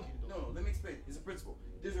 No, let me explain. It's a principle.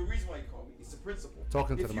 There's a reason why he called me. It's a principle.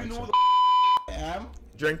 Talking to the mic. If you know I am,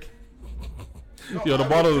 drink. Yo, the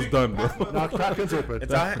bottle is done, bro. Now Kraken's open.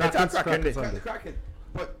 It's a Kraken.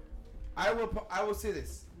 But I will say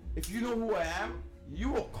this. If you know who I am, you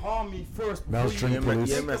will call me first before Mel's drink police.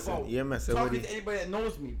 Yeah, messing. Talking to anybody that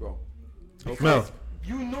knows me, bro. Mel.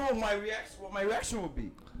 You know what my reaction will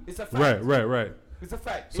be. It's a fact. Right. It's a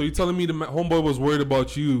fact. So you telling me the homeboy was worried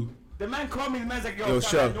about you? The man called me. The man's like, yo,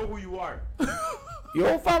 I know who you are.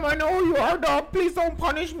 Yo, fam, I know you are, dog. Please don't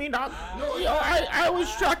punish me, dog. No, yo, I was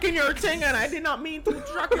tracking your thing and I did not mean to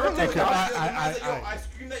track your thing. I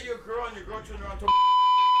screamed at your girl and your girl turned around to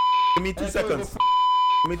Give me 2 seconds.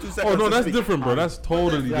 Give me 2 seconds. Oh no, that's different, bro. That's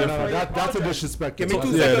totally different. That's a disrespect. Give me 2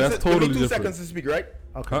 seconds. That's totally give me 2 different. seconds to speak, right?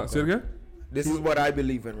 Okay. Say it again. This is what I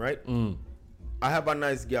believe in, right? I have a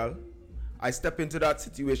nice girl. I step into that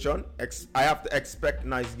situation. I have to expect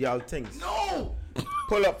nice girl things. No!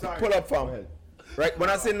 Pull up, fam. Right? When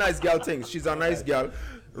I say nice girl things, she's a nice girl.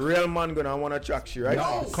 Real man gonna wanna track she, right?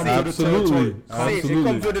 No. Absolutely. She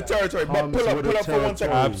comes with the territory. But pull up for 1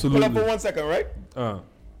 second. Absolutely. Pull up for 1 second, right?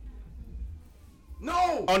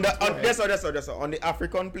 No! On the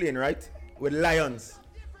African plain, right? With lions.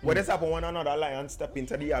 What has happened when another lion step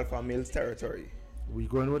into the alpha male's territory? We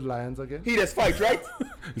going with lions again? He just fight, right?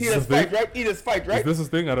 He just fight, right? Is this a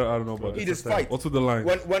thing? I don't know about it. He just fight. What's with the lion?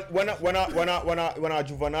 When a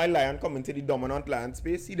juvenile lion come into the dominant lion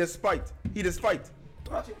space, he just fight.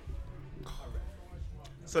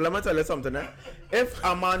 So let me tell you something, eh? If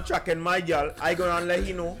a man tracking my girl, I gonna let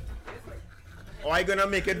him know. Or I gonna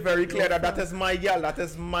make it very clear that is my girl.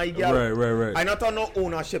 Right. I not on no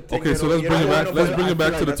ownership thing. Okay, so let's bring it back. Let's bring it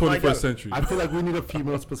back to the 21st century. I feel like we need a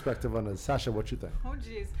female's perspective on this. Sasha, what you think? Oh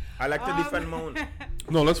jeez. I like to defend my own.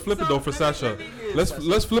 No, let's flip it though for Sasha.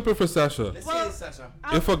 Let's flip it for Sasha.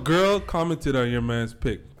 If a girl commented on your man's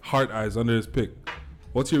pic, heart eyes under his pic,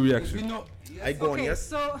 what's your reaction? I go on, yes.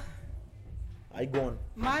 So I go on.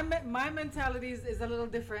 my mentality is a little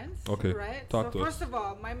different. Okay. Right? Talk to us. First of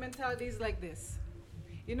all, my mentality is like this.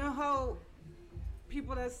 You know how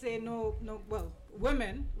people that say no, well,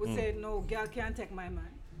 women would say no, girl can't take my man.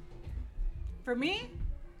 For me,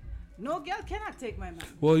 no girl cannot take my man.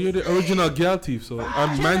 Well, you're the original girl thief, so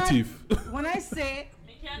I'm man thief. When I say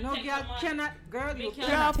no girl cannot, girl, you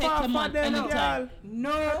cannot take the man anytime.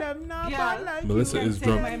 No girl Melissa can is take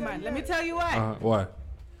drunk. my man. Let me tell you why. Why?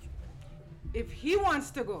 If he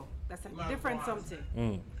wants to go, that's a different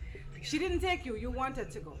something. She didn't take you, you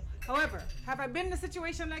wanted to go. However, have I been in a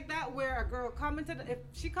situation like that where a girl commented? If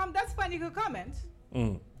she come, that's fine, you could comment.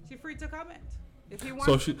 She's free to comment. If he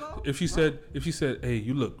wants to go. If she said, hey,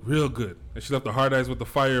 you look real good, and she left the hard eyes with the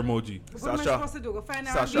fire emoji. What am I supposed to do? Go find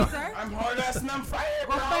her and beat her? I'm hard ass and I'm fire,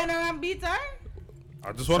 Go find her and beat her?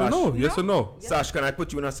 I just want to know, yes or no? Yeah. Sash, can I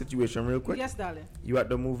put you in a situation real quick? Yes, darling. You at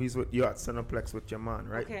the movies you at Cineplex with your man,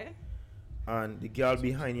 right? Okay. And the girl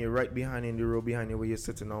behind you, right behind you in the row behind you where you're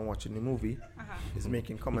sitting down watching the movie, is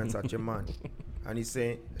making comments at your man. And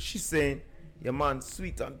she's saying, your man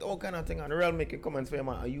sweet and all kind of thing, and real making comments for your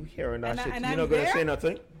man. Are you hearing that shit? You're not going to say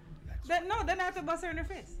nothing? Then I have to bust her in her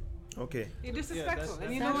face. Okay. You're disrespectful. Yeah,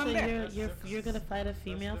 and you know I'm there. You're going to fight a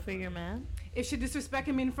female for your man? If she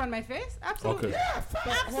disrespecting me in front of my face? Absolutely. Okay. Yeah,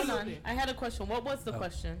 but hold on. I had a question. What was the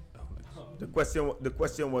question? The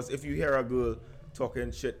question was, if you hear a girl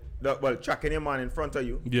talking shit, tracking your man in front of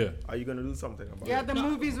you, are you gonna do something about it? Yeah, the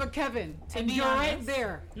movies with Kevin. And you're right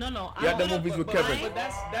there. No. Yeah, the movies with Kevin. But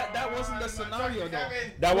that wasn't the scenario though.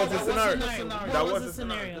 That was the scenario. That was the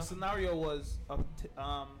scenario. The scenario was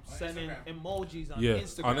sending emojis on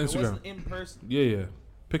Instagram. On Instagram. It wasn't in person. Yeah.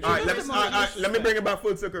 Picture. All right, let me bring it back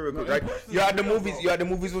full circle real quick, right? You're at the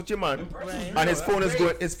movies with your man, and his phone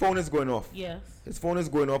is going off. Yes. His phone is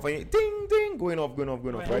going off, and you, ding ding, going off,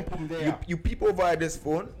 right? You peep over at this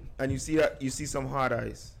phone, and you see some hard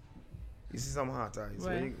eyes. You see some hard eyes.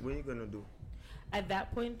 Right. What are you gonna do? At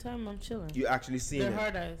that point in time, I'm chilling. You actually seen They're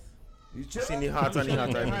hard eyes. You seen the heart and the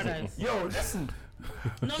hard eyes. Yo, listen.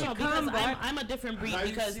 No, because I'm a different breed. Now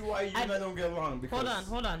because you see why you and I don't get along. Because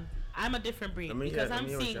hold on. I'm a different breed because I'm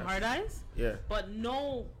seeing hard eyes. Yeah. But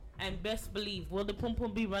no, and best believe, will the pum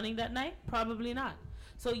pum be running that night? Probably not.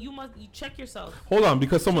 So you check yourself. Hold on,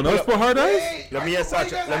 because someone else put hard eyes? Let me hear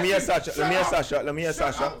Sasha. Left,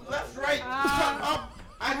 right. Shut up.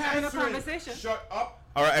 I'm having a conversation. Shut up.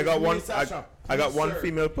 All right, I got one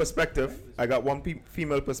female perspective.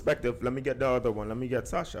 Let me get the other one. Let me get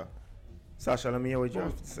Sasha. Sasha, let me hear what you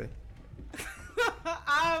have to say.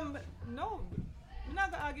 No. You're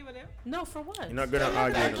not gonna argue with him. No, for what? You're not gonna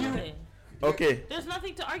argue with him. Okay. There's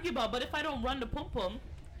nothing to argue about, but if I don't run the pum pum,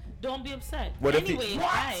 don't be upset. What anyway,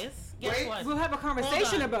 guys, guess what? We'll have a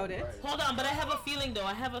conversation about it. Hold on, but I have a feeling though.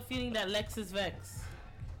 I have a feeling that Lex is vexed.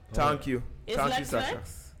 Thank you. Is Thank Lex you, Sasha.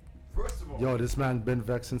 vexed? First of all, yo, this man been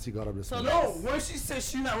vexed since he got up this morning. No, when she says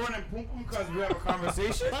she's not running pum pum because we have a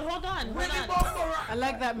conversation. But hold on. I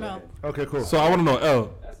like that, Mel. Okay, cool. So I want to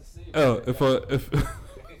know, L,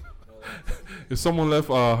 if someone left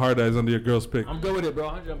hard eyes under your girl's pic, I'm good with it, bro.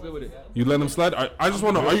 I'm good with it. You let them slide. I just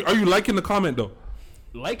want to. Are you liking the comment though?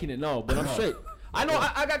 Liking it, no, but I'm straight. I know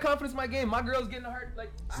I got confidence in my game. My girl's getting hurt.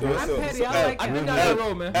 Like I'm petty. I think I got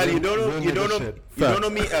roll, man. L, you don't know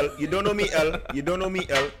me, L. You don't know me,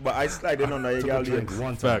 L. But I sliding under your girl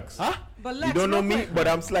DMs. Facts. Huh? But You don't know me, but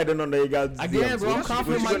I'm sliding under your girl DMs. Again, bro. I'm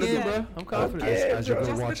confident in my game, bro. I'm confident. As your girl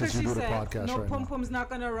just watches because you she do the said podcast no right pum now. pum's not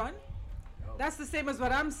gonna run. That's the same as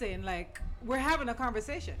what I'm saying. Like we're having a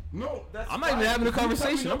conversation. No, that's I'm not even having a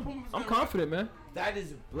conversation. I'm I'm confident, man. That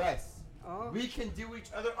is blessed. Oh. We can do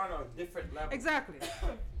each other on a different level. Exactly.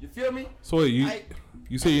 You feel me? So wait,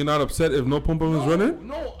 you say you're not upset if no pum pum is running?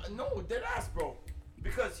 No, dead ass, bro.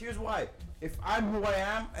 Because here's why. If I'm who I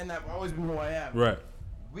am, and I've always been who I am, Right.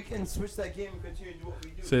 we can switch that game and continue to do what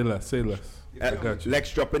we do. Say less. I got you.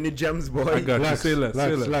 Lex dropping the gems, boy. I got you. Say less.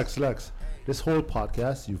 Lex. This whole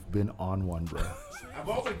podcast, you've been on one, bro. I've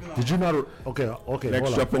always been on. Did you not? Okay.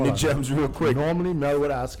 Lex dropping the gems real quick. Normally, Mel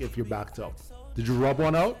would ask if you're backed up. Did you rub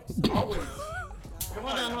one out? Always. Hold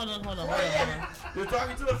on. You're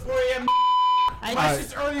talking to the 4 a.m.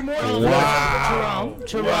 It's early morning. Wow.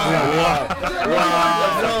 Jerome. Come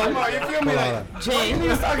on, you feel me? Like, Jay. what are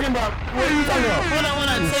you talking about? What are you talking about? Hold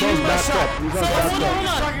on. So you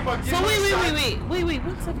hold on. So wait.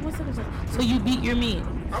 1 second. So you beat your meat.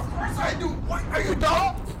 Of course I do. What are you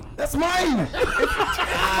dumb? That's mine.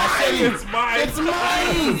 It's mine. It's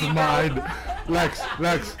mine. Lex,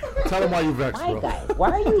 tell him why you vexed, bro.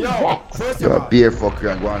 Why are you First You're of a all, beer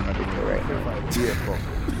fucker and go on with me right now. Beer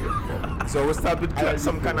fucker. So we'll start with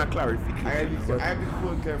some kind of clarification. I have to be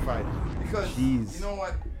cool and clarified. Because, you know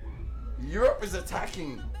what? Europe is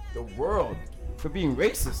attacking the world for being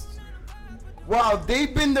racist. Wow,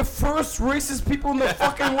 they've been the first racist people in the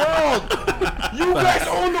fucking world. You guys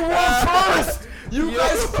own the world first. You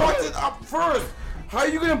guys fucked it up first. How are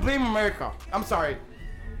you going to blame America? I'm sorry.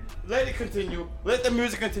 Let it continue. Let the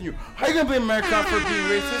music continue. How are you going to blame America for being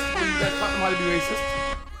racist when you guys taught them how to be racist?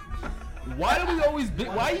 Why do we always?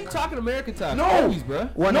 Why are you talking American talk? No. Always, bro.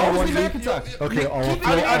 No, it's American talk. Okay,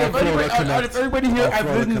 Out of everybody here, I've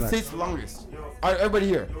lived in the States the longest. Out of everybody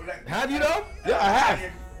here. Have you though? Yeah, I have.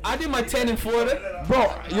 I did my 10 in Florida. Bro,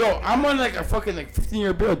 I'm on like a fucking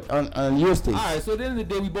 15-year build on your States. Alright, so at the end of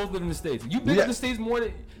the day, we both live in the States. You've been in the States more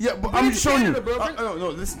than... Yeah, but I'm just showing you. Bro. No,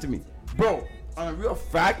 listen to me. Bro, on a real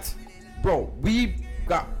fact, bro, we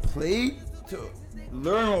got played to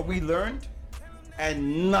learn what we learned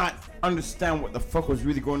and not understand what the fuck was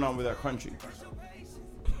really going on with our country.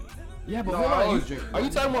 Yeah, but No, hold I on. always drink. Are you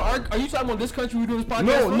talking about this country we doing this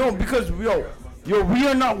podcast? No, because yo, we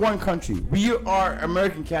are not one country. We are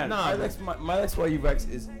American Canada. Nah, my next why you vex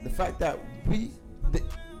is the fact that the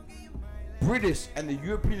British and the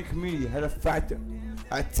European community had a factor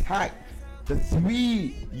attack the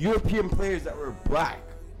 3 European players that were black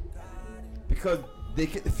because they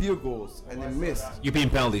kicked the field goals and they missed. European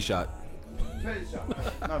penalty shot. Different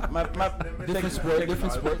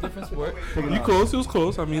sport. You close. It was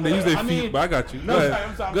close. I mean, they use their feet, but I got you. Go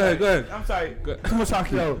ahead. I'm sorry. Too much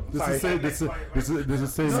hockey. Yo, this is same. This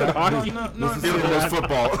is same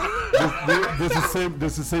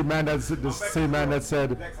man that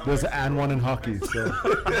said there's an and one in hockey. So.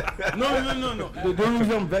 No. The only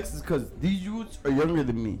reason I'm vexed is because these youths are younger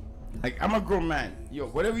than me. Like, I'm a grown man. Yo,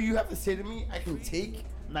 whatever you have to say to me, I can take.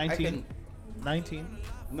 19.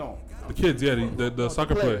 No. The kids, yeah, the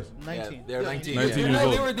soccer players. 19. Yeah, they're 19. 19 years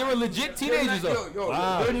old. They were legit teenagers though. Yo,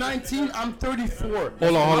 they're 19. I'm 34.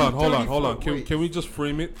 Hold on. Can we just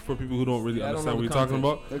frame it for people who don't really understand what you're talking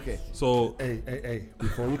about? Okay. So, Hey,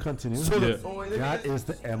 before you continue, that is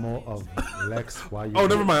the MO of Lex. Why you? oh,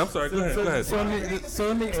 never mind. I'm sorry. Go ahead. So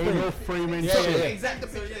let me explain. No framing Yeah, shit.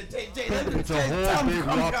 exactly. Jay, It's a whole big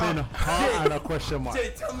whopping heart and a question mark.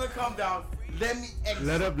 Jay, tell him to calm down. Let me explain.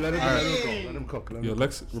 Let him cook. Yo,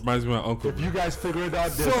 Lex reminds me of my uncle. If you guys figure it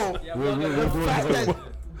out, So, we'll the do fact it.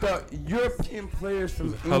 that the European players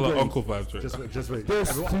from Hella England, uncle vibes, right? Just wait.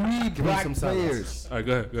 there's 3 give me black some silence. players All right,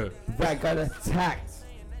 go ahead. that got attacked,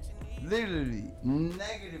 literally,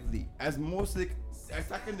 negatively, as mostly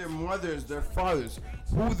attacking their mothers, their fathers,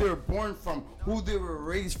 who they were born from, who they were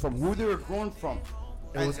raised from, who they were grown from.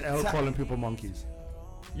 It was L calling people monkeys.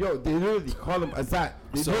 Yo, they literally call them as that.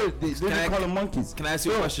 They literally call them monkeys. Can I ask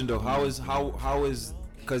you a question though? How is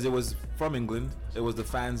because it was from England, it was the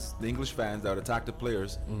English fans that would attack the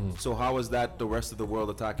players. So how is that the rest of the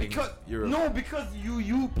world attacking Europe? No, because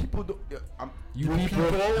you people don't. You people.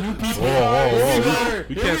 You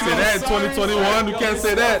can't say that in 2021. You can't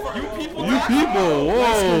say that. You people.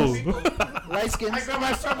 Whoa. Light skins. I grab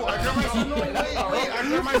my shovel.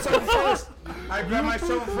 I grab my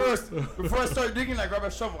shovel first. Before I start digging, I grab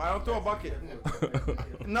a shovel. I don't throw a bucket.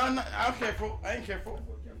 No, I'm careful. I ain't careful.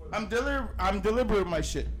 I'm deliberate with my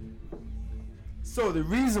shit. So the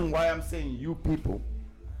reason why I'm saying you people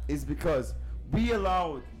is because we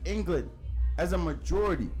allowed England as a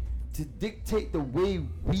majority to dictate the way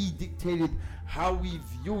we dictated how we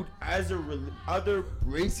viewed other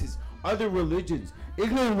races, other religions.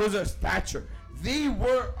 England was our stature. They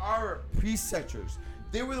were our preceptors.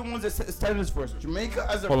 They were the ones that set the standards for us. Jamaica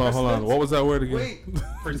as a Hold on. What was that word again? Wait.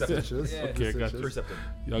 Preceptors. Okay, I got you. Preceptor.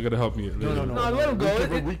 Y'all gotta help me. No, let him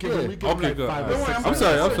go. We give him Okay, good. like I'm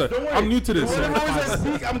sorry. I'm new to this. Whatever words I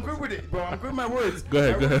speak, I'm good with it, bro. I'm good with my words. Go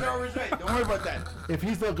ahead. Right. Don't worry about that. If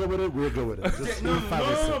he's not good with it, we're good with it. Just No,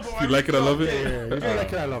 bro. You like it? I love it. Yeah, if you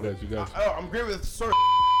like it, I love it. You guys. I'm great with sir.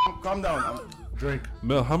 Calm down. Drink.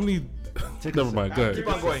 Mel, how many? Never mind. Go ahead. Keep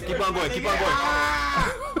on going.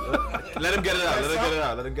 Let him get it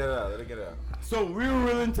out. So we were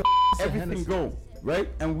willing to everything go, right?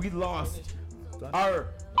 And we lost our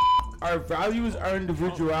values, our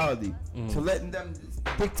individuality to letting them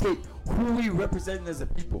dictate who we represent as a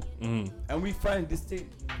people. And we finally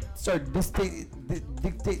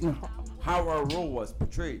dictating how our role was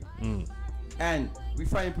portrayed. And we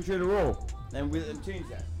finally portrayed a role, and we let them change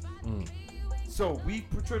that. So we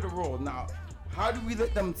portrayed a role. Now, how do we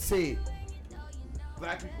let them say,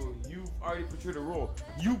 black people, you've already portrayed a role.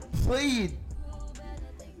 You played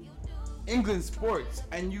England sports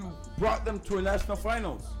and you brought them to a national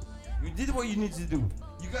finals. You did what you needed to do.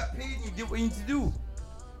 You got paid and you did what you need to do.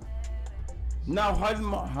 Now,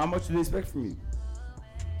 how much do they expect from you?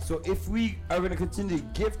 So if we are going to continue to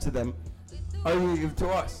give to them, are you going to give to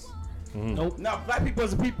us? Nope. Now, black people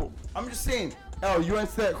as a people, I'm just saying, you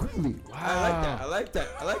answered that quickly. Wow. I like that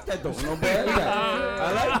though. No bad.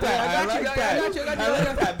 I like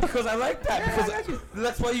that because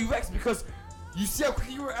that's why you vexed, because you see how quick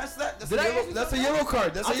you were asked that? That's a yellow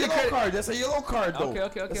card. That's a yellow card though.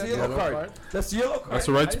 Okay. That's a yellow card. That's a yellow card. That's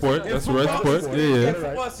the right sport. Yeah. That's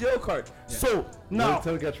a yellow card. Yeah. So now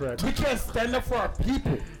until it gets red. We can't stand up for our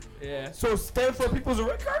people. Yeah. So stand for our people's a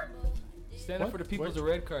red card? Stand up for the people's a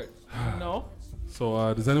red card. No.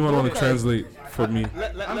 So does anyone want to translate for me?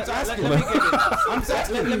 I'm asking.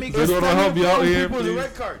 Let me get it. Anyone want to help you out here, please? please?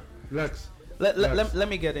 Red card. Lex. Let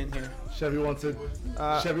me get in here. Chevy wants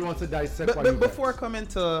to dissect. But before coming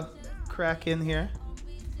to Kraken here,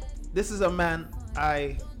 this is a man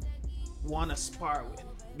I want to spar with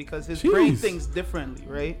because his brain thinks differently,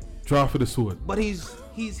 right? Draw for the sword. But he's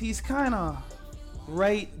kind of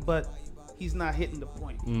right, but he's not hitting the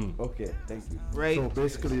point. Okay, thank you. Right. So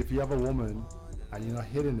basically, if you have a woman and you're not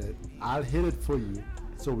hitting it, I'll hit it for you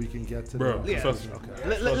so we can get to Bro, the... Yeah.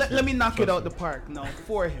 Okay. Let me knock it out the park now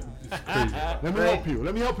for him. Let me help you.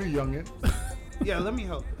 Let me help you, youngin. Yeah, let me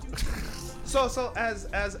help. So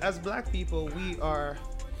as black people, we are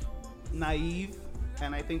naive,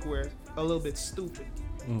 and I think we're a little bit stupid.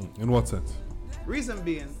 In what sense? Reason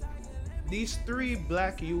being, these three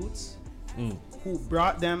black youths who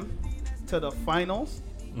brought them to the finals,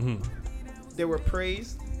 they were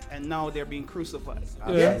praised, and now they're being crucified.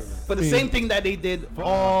 For the same thing that they did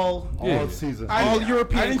all season, all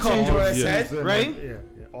European Cup, right? Yeah,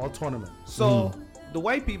 all tournament. So the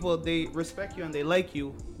white people, they respect you and they like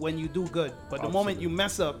you when you do good, but the moment you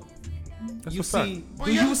mess up, That's you a fact. see.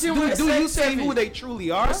 Do you see who they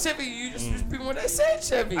truly are? Chevy, you just repeat what I said,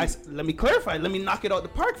 Chevy. Let me clarify. Let me knock it out the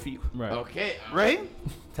park for you. Right. Okay. Right.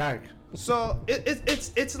 Tag. So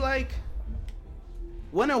it's like,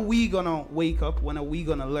 when are we gonna wake up? When are we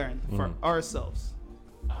gonna learn for ourselves?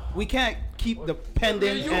 We can't keep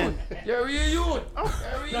depending and. You're a youth.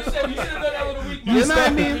 You should have done that with a week. You know what I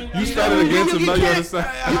mean? You started against him, now you're on the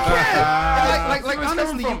side. You can't. Like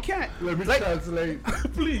honestly, you can't. Let me translate.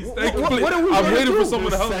 Please, what are we I'm gonna waiting do? for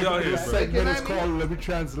someone to help me out here. This segment is called Let Me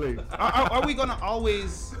Translate. Are we gonna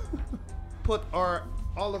always put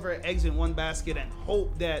all of our eggs in one basket and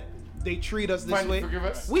hope that they treat us this way? Forgive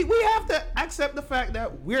us. We have to accept the fact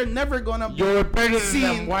that we're never gonna be You're better than seen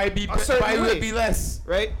them. Why a certain way, be less?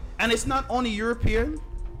 right? And it's not only European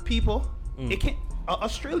people. It can't.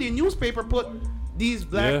 Australian newspaper put these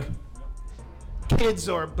black kids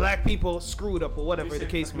or black people screwed up or whatever the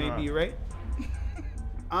case may be, right?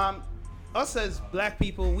 Us as black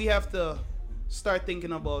people, we have to start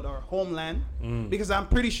thinking about our homeland because I'm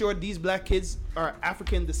pretty sure these black kids are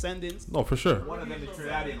African descendants. No, for sure. One of them is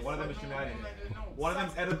Trinidadian. One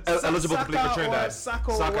of them is eligible to play for Trinidad.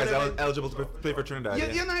 Saka is eligible to play for Trinidad.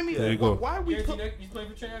 You know what I mean? There you go. Why are we He's playing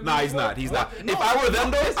for Trinidad? Nah, he's not. He's not. If I were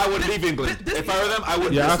them, though, I would leave England. If I were them, I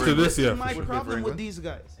would. Yeah, after this, This yeah. is my for sure. problem with these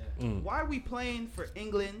guys. Why are we playing for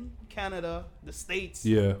England, Canada, the States?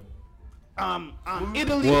 Yeah.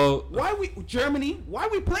 Italy. Well, Germany? Why are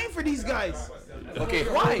we playing for these guys? Okay,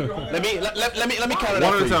 why? Let me count it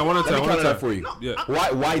out. One at a time for you. Yeah.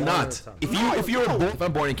 Why not? If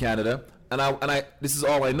I'm born in Canada and I this is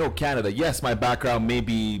all I know, Canada. Yes, my background may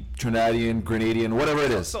be Trinidadian, Grenadian, whatever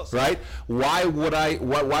it is, right? Why would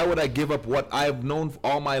I give up what I've known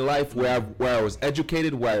all my life, where I was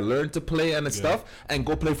educated, where I learned to play and stuff, and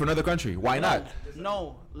go play for another country? Why not?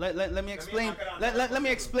 No. Let me explain. Let me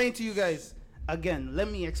explain to you guys again. Let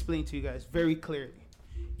me explain to you guys very clearly.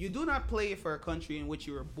 You do not play for a country in which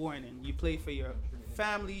you were born in. You play for your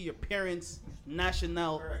family, your parents'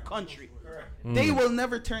 national country. They will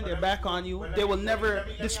never turn their back on you. They will never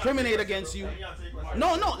discriminate against you.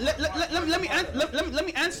 No. Let me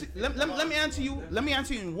answer you. Let me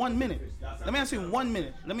answer you in 1 minute. Let me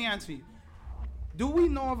answer you. Do we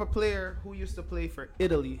know of a player who used to play for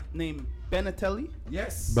Italy named Benatelli?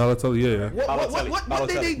 Yes. Balotelli, yeah. What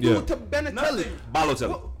did they do to Benatelli?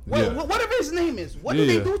 Balotelli. Whatever his name is, what did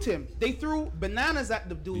they do to him? They threw bananas at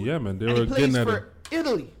the dude. Yeah, man, they and were he plays getting at for him.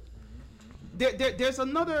 Italy. There's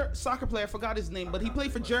another soccer player, I forgot his name, but he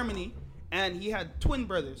played for Germany, and he had twin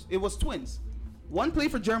brothers. It was twins. One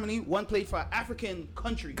played for Germany, one played for an African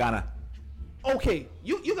country. Ghana. Okay,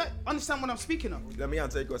 you got understand what I'm speaking of. Let me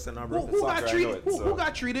answer your question now, bro. Who got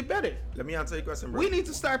treated better? Let me answer your question, bro. We need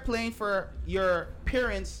to start playing for your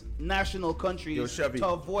parents' national countries to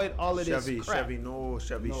avoid all of this crap. Chevy, no.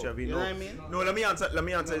 You know what I mean? No, let me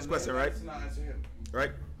answer his question, right?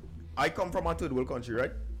 Right? I come from a third world country,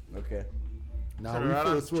 right? Okay. Now we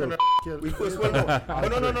first will. No.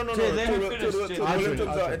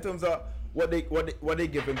 In terms of what they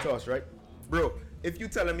giving to us, right, bro? If you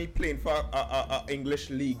telling me playing for a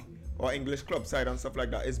English league or English club side and stuff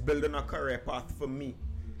like that is building a career path for me,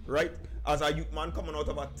 right? As a youth man coming out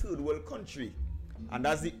of a third world country, and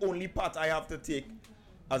that's the only path I have to take,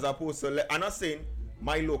 as opposed to I'm not saying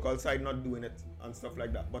my local side not doing it and stuff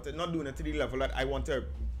like that, but not doing it to the level that I want to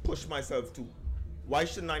push myself to. Why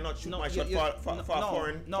shouldn't I not shoot my shot for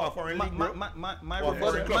foreign league, bro?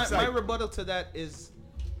 My rebuttal to that is,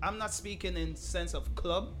 I'm not speaking in sense of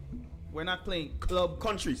club. We're not playing club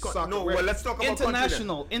country. Soccer. Let's talk about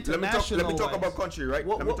international. Country. Let me talk about country, right?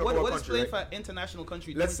 What is playing for international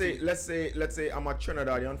country? Let's say I'm a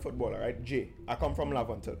Trinidadian footballer, right? Jay, I come from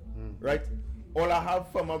Lavantel, right? All I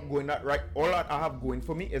have going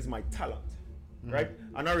for me is my talent, right?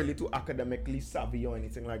 I'm not really too academically savvy or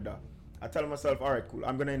anything like that. I tell myself, all right, cool.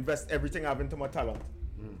 I'm gonna invest everything I have into my talent,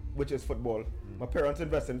 which is football. My parents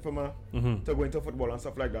investing for me to go into football and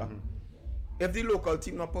stuff like that. If the local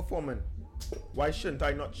team not performing, why shouldn't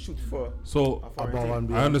I not shoot for a foreign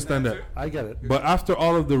team? I understand that. I get it. But after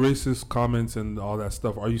all of the racist comments and all that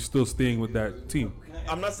stuff, are you still staying with that team?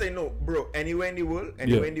 I'm not saying no, bro. Anywhere in the world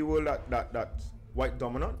that white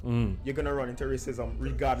dominant, you're gonna run into racism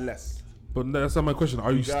regardless. But that's not my question.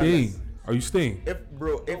 Are you staying? Are you staying? If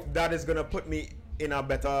that is gonna put me in a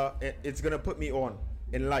better, it's gonna put me on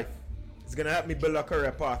in life. It's gonna help me build a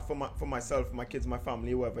career path for myself, my kids, my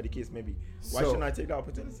family, whoever the case may be. Why shouldn't I take the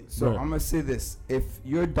opportunity? So I'm gonna say this: if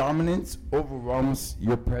your dominance overwhelms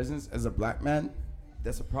your presence as a black man,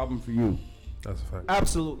 that's a problem for you. That's a fact.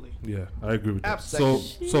 Absolutely. Yeah, I agree with that. So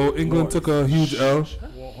England took a huge L.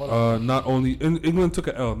 England took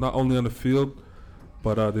an L not only on the field,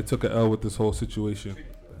 but they took an L with this whole situation.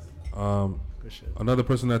 Another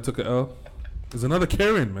person that took an L is another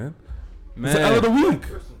Karen, man. It's an L of the week.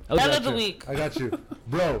 L of the week. I got you,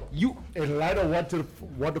 bro. You in light of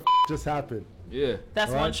what the just happened. Yeah.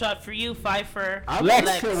 That's one shot for you, 5 for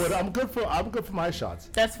I'm good for my shots.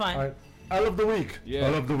 That's fine. All right. L of the week. Yeah.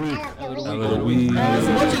 L of the week. L of the week. As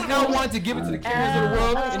much as L wanted to give it to the Karens of the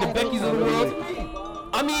world and the Beckys of the world,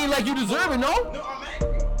 I mean, like, you deserve it, no?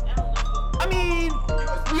 I mean,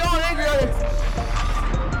 we all angry at it.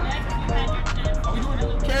 Are we doing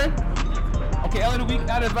it, Karen? Okay, L of the week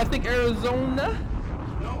out of, I think, Arizona.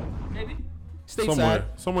 No. Maybe. Stateside.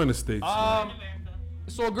 Somewhere in the States.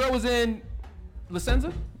 So a girl was in La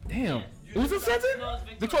Senza? Damn. It was La Senza?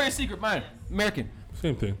 Victoria's Secret, mine. American.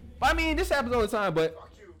 Same thing. I mean, this happens all the time, but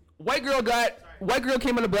white girl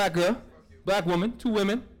came in a black woman, 2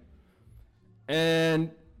 women,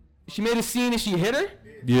 and she made a scene and she hit her.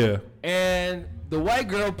 Yeah. And the white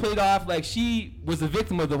girl played off like she was the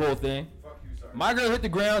victim of the whole thing. My girl hit the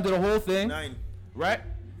ground, did the whole thing. 9. Right?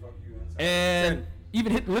 And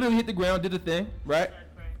even literally hit the ground, did the thing, right?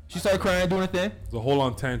 She started crying, doing the thing. The whole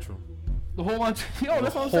on tantrum. Yo,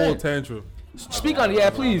 that's what I'm saying. Whole tantrum. Speak on it, yeah,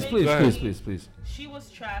 please. She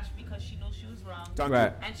was trashed because she knew she was wrong. Thank you.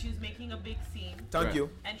 And she was making a big scene. Thank you.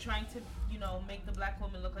 And trying to, make the black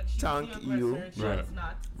woman look like she's Thank the aggressor. you. She was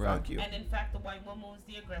not. Thank you. And in fact, the white woman was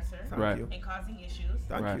the aggressor. Thank you. And causing issues.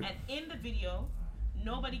 Thank you. And in the video,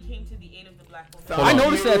 nobody came to the aid of the black woman. I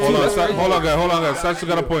noticed that too. Hold on, guys. Sasha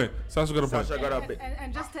got a point.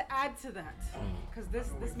 And just to add to that, because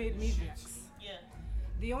this made me vex. Yeah.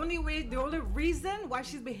 The only reason why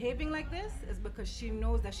she's behaving like this is because she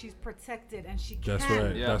knows that she's protected and she can't.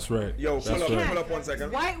 That's right. Yo, pull up 1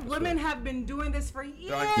 second. White women have been doing this for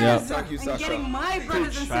years. Thank you, and Sasha. getting my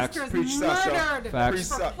brothers and sisters murdered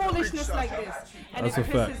for foolishness like this. And it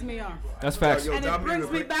pisses me off. That's facts. And it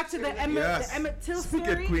brings me back to the Emmett Till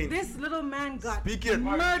story. This little man got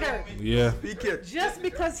murdered. Yeah. Speak it. Just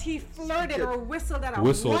because he flirted or whistled at a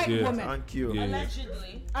white woman. Thank you.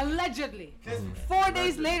 Allegedly. 4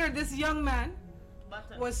 days later, this young man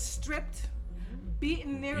was stripped,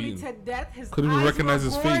 beaten nearly to death. His couldn't even recognize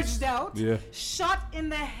his face. Out, shot in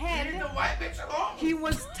the head. He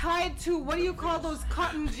was tied to, what do you call those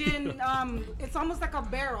cotton gin? It's almost like a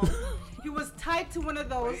barrel. He was tied to one of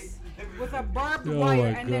those with a barbed wire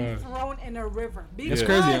and then thrown in a river. That's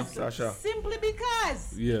crazy, Sasha. Simply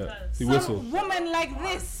because he some whistled. woman like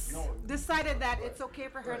this decided that it's okay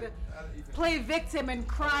for her to play victim and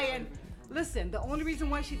cry and listen. The only reason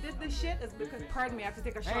why she did this shit is because, pardon me, I have to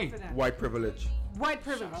take a shot for that. White privilege.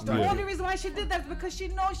 The only reason why she did that is because she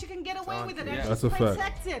knows she can get away with it and she's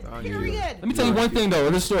protected. Period. Let me tell you one thing though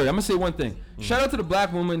in this story. I'm gonna say one thing. Shout out to the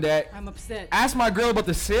black woman that I'm upset. Asked my girl about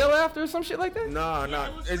the sale after or some shit like that. Nah.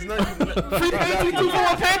 It's not. Free panty, 2 for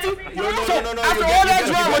 1 panty. No. After all that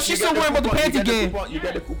drama, she's still worrying about the panty game. You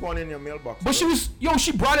get the coupon in your mailbox. But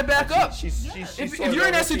she brought it back up. If you're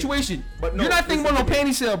in that situation, you're not thinking about no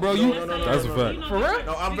panty sale, bro. That's a fact. For real?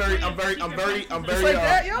 No, I'm very. It's like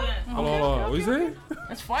that, yo. Hold on. What you say?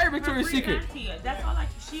 That's fire, Victoria's Secret. That's all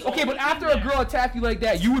Okay, but after a girl attacked you like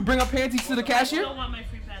that, you would bring up panties to the cashier? I don't want my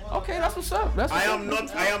free panties. Okay, that's what's up. I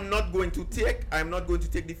am not going to take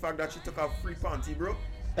the fact that she took a free panty, bro,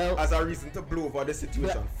 as a reason to blow over the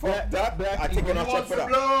situation. Fuck that. I take a shot for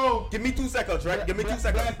that. Give me 2 seconds, right? Give me 2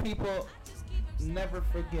 seconds. Black people never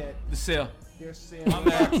forget the sale. Facts.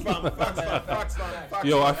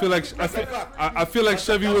 Yo, I feel like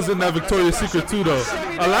Chevy was in that Victoria's Secret too, though.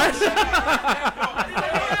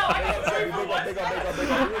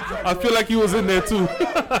 I feel like he was in there too.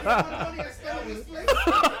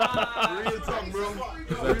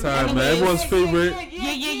 That time, man. Everyone's favorite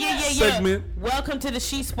segment. Welcome to the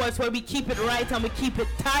She Sports, where we keep it right and we keep it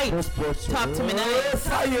tight. Talk to me nice.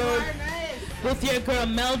 With your girl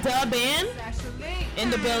Mel Dub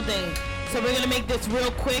in the building. So we're gonna make this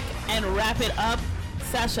real quick and wrap it up.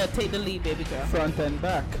 Sasha, take the lead, baby girl. front and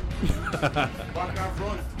back. Back and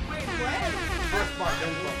front. Wait, what? First part,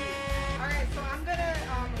 then front. Alright, so I'm gonna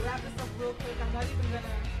wrap this up real quick. I'm not even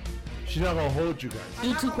gonna. She's not gonna hold you guys.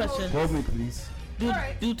 Do 2 questions. Hold me, please.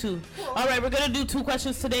 Do 2. All right, we're gonna do 2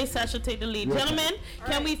 questions today. Sasha, take the lead. Gentlemen,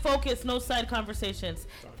 can we focus? No side conversations.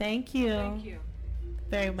 Thank you. Thank you.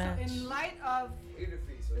 Very much. So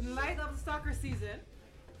in light of the soccer season,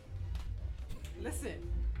 listen.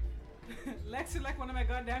 Lex is like one of my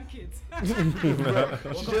goddamn kids. She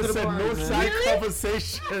just said no side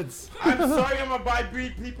conversations. I'm sorry, I'm a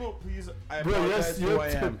bi-breed people. Please, I apologize for who I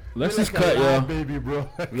am. Lex is cut, yo. Baby, bro.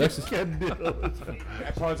 Lex is can't deal. I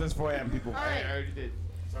apologize for who I am, people. Right. I already did.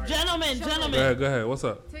 Sorry. Gentlemen. Go ahead. What's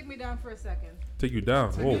up? Take me down for a second. Take you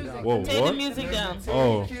down. Whoa. Take What? the music down.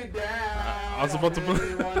 Oh. Take you down. I was about to put.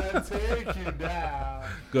 Take you down.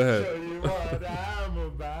 Go ahead. Show you what I'm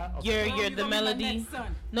about. You're the melody.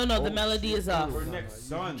 No, the melody is off. We're next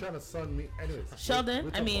son. You're trying to son me anyways.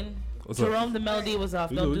 Sheldon, I mean, What's up? Jerome, the melody was off.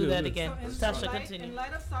 Don't do that again. Sasha, In continue.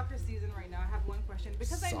 light of soccer season right now, I have one question.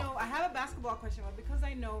 Because I know, I have a basketball question, but because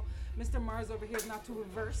I know Mr. Mars over here is not too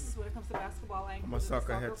reverse when it comes to basketball. I'm a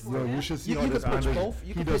soccer head. No, you should see how this pitch man both.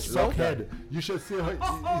 You he can does pitch both. suckhead. You should see how he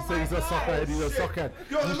says he's a sucker head. He's a suckhead.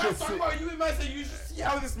 Yo, the You man should talking see. about you in my say you should see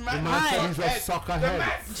how this man. The man said he's a sucker head.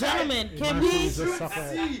 Gentlemen, can Man we said he's a sucker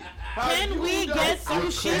head. get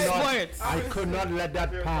through She Sports? I could not let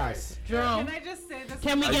that pass. Jerome, Can I just say this?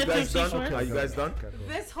 can we Are you get through guys She done? Sports? Are you guys done?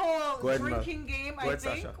 This whole Go ahead, Mel. drinking game, Go I ahead,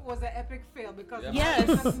 think, Sasha. was an epic fail because of Yes.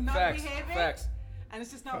 us not Facts. behaving, Facts. and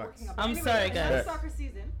it's just not working out. I'm Anyway, sorry, in guys. light of soccer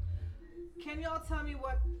season, can y'all tell me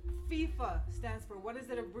what FIFA stands for? What is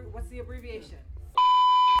it? What's the abbreviation?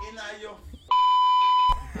 Oh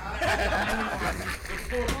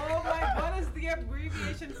my! What does the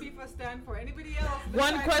abbreviation FIFA stand for? Anybody else?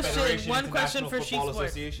 One besides- question for She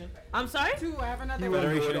Sports. I'm sorry? 2. I have another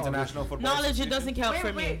Federation one. International Football Knowledge, it doesn't count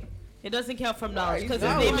for me. Wait. It doesn't count from knowledge because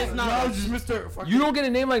his name is Knowledge. You don't get a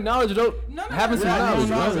name like Knowledge without having some knowledge.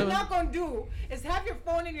 What you're not gonna do is have your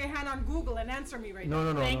phone in your hand on Google and answer me right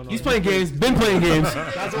now. No. He's playing games. Been playing games.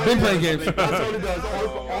 That's all he does.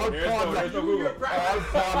 All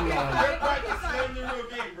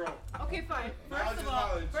Okay, fine.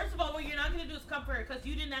 First of all, what you're not gonna do is come for her because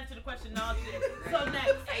you didn't answer the question. Knowledge did. So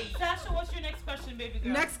next, Sasha, what's your next question, baby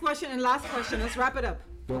girl? Next question and last question. Let's wrap it up.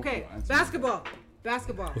 Okay, basketball.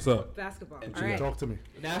 What's up? Basketball. All right. Talk to me.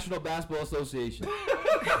 National Basketball Association. You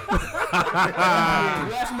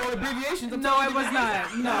asked more abbreviations. No, it was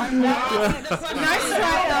not. No. Nice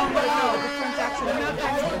try,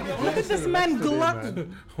 Look at this man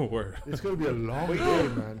glutton. Word. It's gonna be a long day,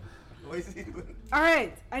 man. All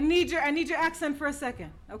right. I need your accent for a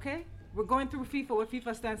second. Okay. We're going through FIFA. What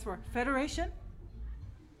FIFA stands for? Federation.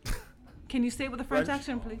 Can you say it with a French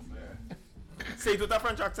accent, please? Say it with a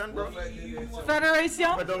French accent, bro. Federation.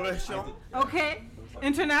 Okay.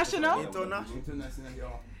 International.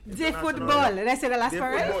 De football. Did I say the last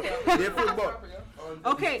part right? De football.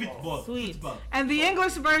 Okay. Sweet. And the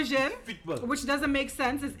English version, which doesn't make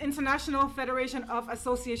sense, is International Federation of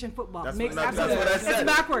Association Football. Makes absolute sense. It's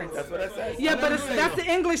backwards. That's what I said. Yeah, but that's the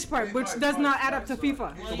English part, which does not add up to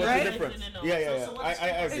FIFA, So what's the right? difference? Yeah. I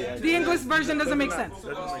agree. The English version doesn't make sense.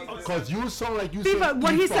 Because you sound like you FIFA, said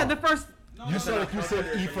what he FIFA. said the first. You sound like you said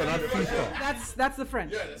IFA, not FIFA. That's the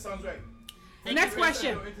French. Yeah, that sounds right. Next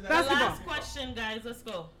question. The Basketball. last question, guys. Let's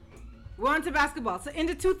go. We're on to basketball. So in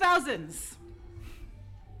the 2000s,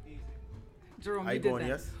 Jerome, you did that.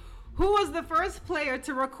 Yes. Who was the first player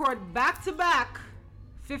to record back-to-back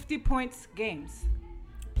 50 points games?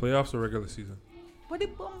 Playoffs or regular season? What the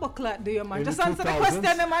bumble clat do you, man? In Just the answer the 2000s?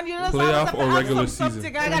 question, man. You just Playoff have to or have regular some season?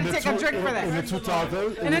 something. I gotta take a drink for In the that.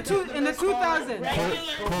 2000s? In the 2000s.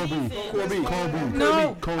 Kobe.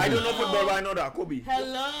 No. Kobe. I don't know football, but I know that. Kobe.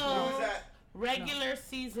 Hello. Regular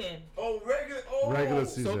season. Regular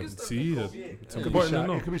season. See, it's It could be important to Shaq.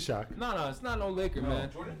 know. It could be Shaq. No, it's not no Laker, man.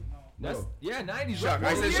 That's 90s. Shaq.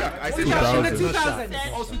 I said Shaq. I said In Shaq. the 2000s.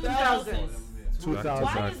 Oh, 2000s. 2000.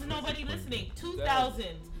 Why is nobody listening?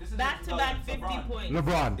 2000s. Back-to-back 50 points.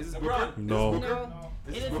 LeBron. No.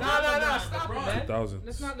 It is No, not LeBron. stop it, man. 2000.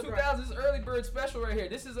 That's not LeBron. 2000 is early bird special right here.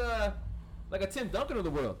 This is like a Tim Duncan of the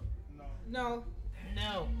world. No.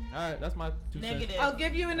 No. All right, that's my 2 cents. Negative. I'll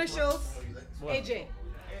give you initials. AJ.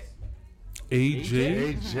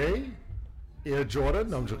 AJ? AJ? Air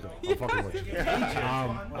Jordan? No, I'm joking. I'm fucking with you.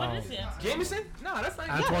 What is it? Jameson? No, that's not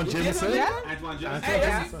Antoine Jameson? Yeah. Hey,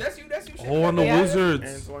 that's you. Shit. Oh, on the Yeah.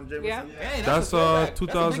 Wizards. Antoine Jameson. Yeah. Hey, That's a good-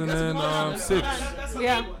 2006.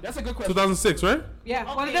 Yeah. That's a good question. 2006, right? Yeah.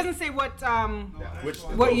 Well, it Okay. doesn't say what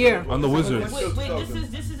year. On the Wizards. Wait,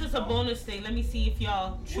 this is just a bonus thing. Let me see if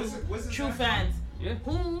y'all true fans. Yeah.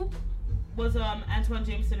 Who was Antoine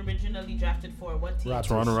Jameson originally drafted for? What team? Raptors.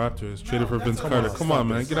 Toronto Raptors. Traded for Vince Carter. Come on,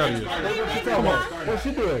 man. Get out of here. Come on. What's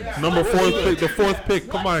she doing? Number 4th pick. The 4th pick.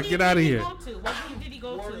 Come on. Get out of here. What team did he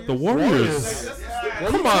go to? The Warriors.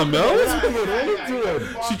 Come on, Mel. What are you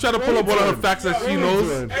doing? She tried to pull up one of her facts that she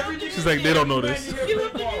knows. She's like, they don't know this. Cue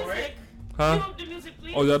up the music. Huh? Cue up the music,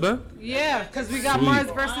 please. Oh, y'all done? Yeah, because we got Sweet. Mars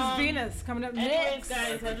versus Venus coming up Anyways, next.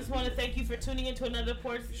 guys, I just want to thank you for tuning into another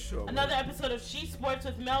episode of She Sports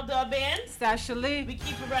with Mel Dub and Sasha Lee. we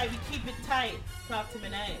keep it right, we keep it tight. Talk to me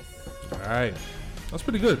nice. All right. That's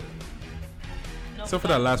pretty good. No Except for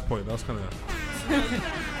that last point. That was kind of...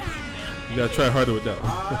 You got to try harder with that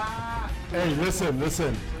one. Hey,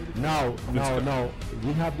 listen. Now,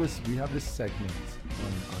 we have this segment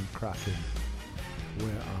on Kraken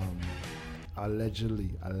where allegedly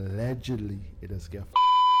it does get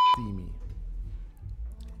steamy.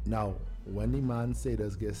 Now, when the man say it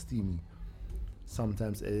does get steamy,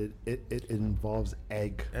 sometimes it involves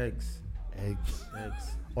eggs.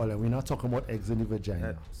 Oh, and we're not talking about eggs in the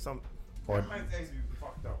vagina. Or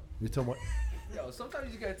we talking about. Yo, sometimes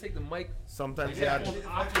you just gotta take the mic. Sometimes off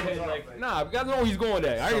your head, like, nah, we gotta know where he's going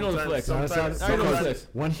there. I already know the flex. I already know the flex.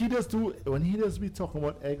 When he does be talking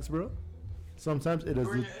about eggs, bro, sometimes it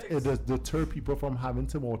does deter people from having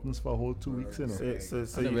Tim Hortons for a whole 2 weeks, you know.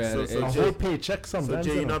 A whole paycheck sometimes.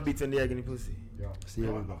 So Jay, you're not beating the egg in the pussy. See,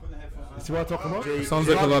 here we go. You see what I'm talking about? Jay, Sounds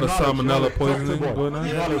like a lot of salmonella poisoning going on.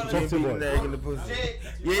 You ain't beating the egg in the pussy.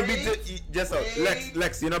 You ain't beating just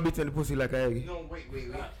Lex. You're not beating the pussy like an egg. No, wait.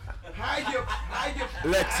 Hide your.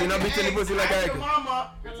 Lex, you're not beating the pussy like an egg.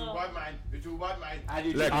 Mama. You're too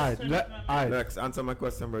bad, man. Lex, answer my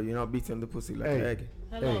question, bro. You're not beating the pussy like an egg.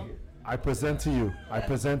 Hello. Hey, I present to you. I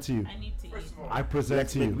need to eat. I present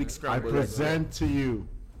to you.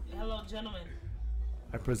 Hello, gentlemen.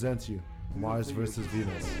 I present to you. Mars versus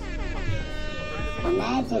Venus.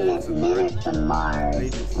 Imagine if men are from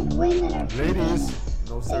Mars and women are from Ladies.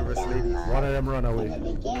 No service, ladies. One of them run away.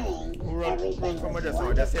 Who run from her just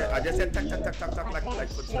now? I just said tack, tack, tack, tack, tack, like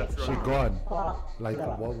footsteps She run. gone. Like,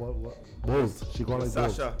 what? Both. She gone like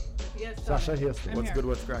both. Sasha, Yes, Sasha here. what's good,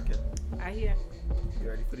 what's cracking? I hear. You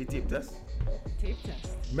ready for the tape test? Tape test.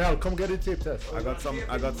 Mel, come get a tape test. I got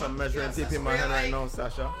some measuring tape in my hand right now,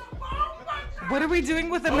 Sasha. What are we doing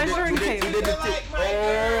with the measuring tape?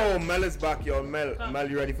 Oh, Mel is back, y'all. Mel,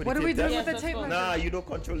 you ready for the tape test? What are we doing with the tape measure? Nah, you don't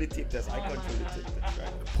control the tape test. I control the tape test,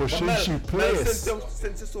 right? Pushing, Mel, she Mel, plays.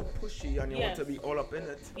 since you're so pushy and you want to be all up in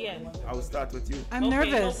it, I will start with you. I'm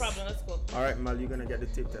nervous. No problem. Let's go. All right, Mel, you're gonna get the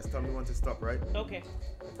tape test. Tell me when to stop, right? Okay.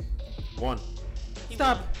 1,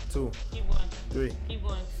 Stop. 2, Keep going. 3, Keep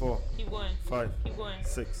going. 4, Keep going. 5, Keep going.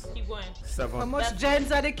 6, Keep going. 7. How much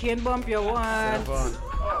gens are the cane bump you want? 7.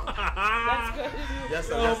 That's good. Yes,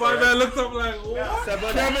 sir. Oh, Yes, my sir. man looked up like, what?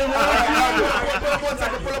 7.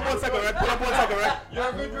 Pull up 1 second, right?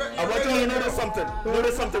 I want you to notice something.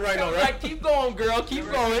 Notice something right now, right? Keep going, girl.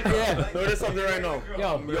 Keep going. Yeah. Notice something right now.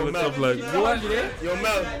 Yo, Mel. Looked up like, what? Yo,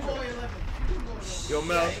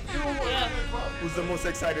 Mel. Yeah. Who's the most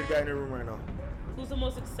excited guy in the room right now? Who's the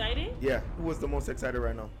most excited? Yeah, who was the most excited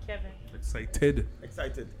right now? Kevin. Excited.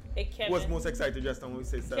 Excited. Hey, Kevin. Who was most excited just now when we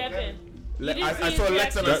say 7? Kevin. I saw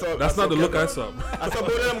Lex and I saw. That's not the look I saw. I saw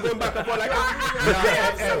both of them going back and forth like, I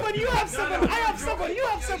have someone, you have someone, I have someone, you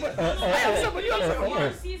have someone, I have someone, you have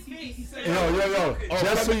someone. Yo.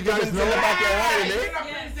 Just so you guys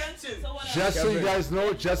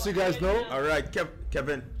know. Just so you guys know. All right,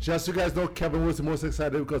 Kevin. Just so you guys know, Kevin was the most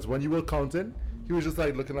excited because when you were counting, he was just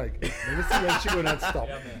like looking like, let me see when she gonna stop.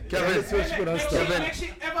 Kevin, let me see when she gonna stop.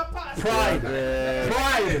 Pride.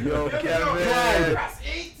 Yo, Kevin. Pride.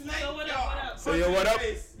 So yo, what up?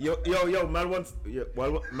 Yo, Mel wants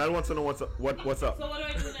to know what's up. What's up? So what do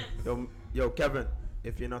I do next? Yo, Kevin.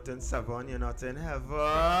 If you're not in 7, you're not in heaven.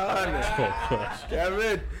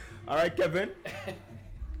 Kevin. All right, Kevin.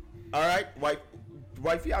 All right,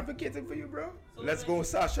 wifey advocating for you, bro. Let's go,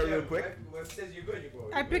 Sasha, real quick.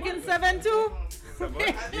 I picking 7 too. 7.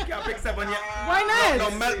 You can't pick 7 yet. Why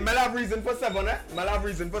not? No, Mel have reason for 7, eh? Mel have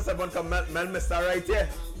reason for 7 because Mel missed her right here.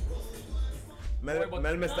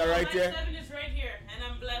 Mel missed her right here. 7 is right here, and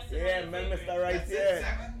I'm blessed. Yeah, Mel missed her right here.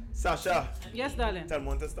 Sasha. Yes, darling. Tell me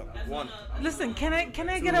when to stop. 1. Listen, can I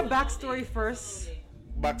get a backstory first?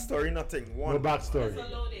 Backstory, nothing. 1. No backstory.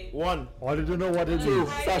 1. All you do know what it 2. is.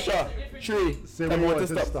 Sasha. 3. Say Tell me when when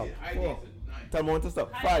to to stop. 4. Tell me when to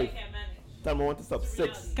stop. 5. Tell me when to stop.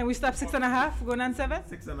 6. Can we stop 6.5? Going on 7?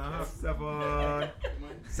 6.5, 7.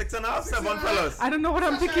 6.5, 7, fellas. I don't know what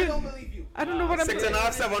I'm picking. I don't know what I'm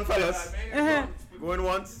 6.5, 7, fellas. Uh-huh. Going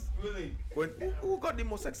once. Who got the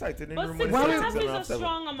most excited in the But room? 6.5 is a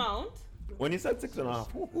strong amount. When you said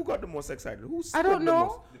 6.5, who got the most excited? I don't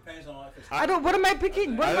know. What am I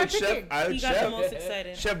picking? What am I picking? He got the most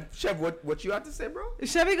excited. Chef, what you had to say, bro?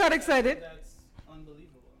 Chevy got excited.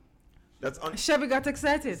 That's Chevy got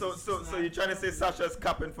excited. So you're trying to say Sasha's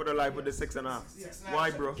capping for the life with the 6.5?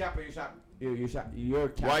 Why, bro? You're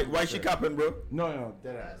capping. Why she capping, bro? No,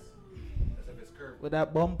 dead ass. With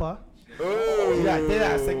that bumper. Oh, yeah, dead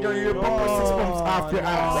ass. Like, your bumper 6 bumps off your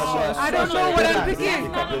ass. I don't know what I'm picking.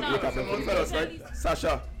 You're capping for the fellas, right?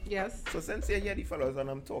 Sasha. Yes. So since you're here, the fellas, and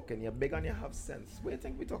I'm talking, you're big and you have sense. What do you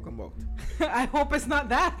think we're talking about? I hope it's not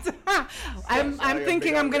that. I'm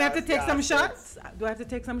thinking I'm gonna have to take some shots. Do I have to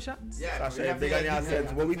take some shots? Yeah, Sasha, you're big and you have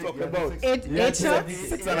sense. What we talking about? 8 shots?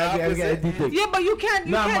 6.5. Yeah, but you can't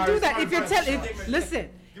do that. If you're telling, listen.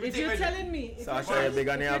 If you're telling me, Sasha, you're big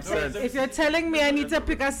and you have sense. if you're telling me I need to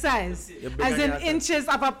pick a size, as in inches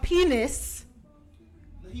of a penis,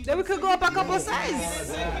 then we could go up a couple sizes.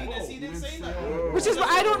 Which is what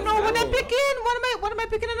I don't know what I'm picking. What am I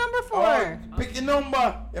picking a number for? Pick your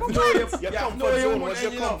number. Your comfort zone. What's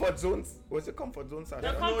your comfort zone? What's your comfort zone, Sasha?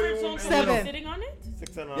 The comfort zone 7. sitting on it?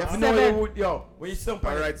 6.5. You have to know yo, when you still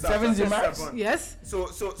All right, 7's your max. 7. Yes. So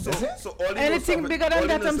all Anything bigger than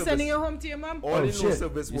that, I'm sending you you. home to your mom. All the no shit.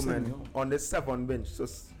 service women on the 7 bench. So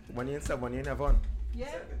when you're in 7, you ain't have on.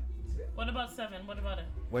 Yeah. What about 7? What about it?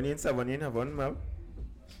 When you're in 7, you ain't have on, Mel.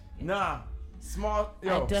 Nah. Small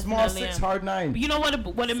I definitely 6, am. hard 9. You know what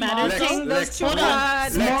it matters? Lex, Hold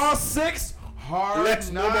on. Small 6, hard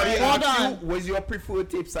Lex, 9. nobody Hold asked on. you what's your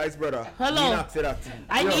preferred tape size, brother. Hello. You not say that.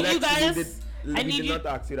 I need you guys. I need you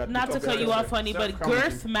Not to cut you off, honey, but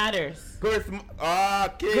girth matters. Girth.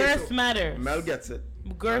 Okay. Girth so matters. Mel gets it.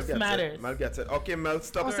 Girth matters. Mel gets it. Okay, Mel,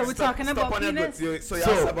 stop. Oh, so we're talking stop about on your penis? good. So you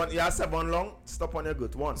have 7 long. Stop on your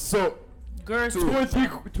good. 1. So, Girth. 2 and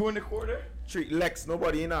 3/4. 3. Lex,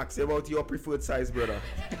 nobody in ask you about your preferred size, brother.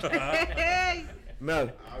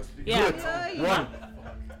 Mel. Yeah. Good. 1,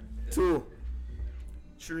 2,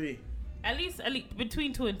 3. At least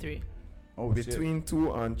between 2 and 3. Oh, between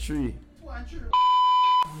 2 and 3.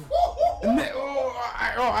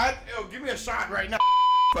 Give me a shot right now.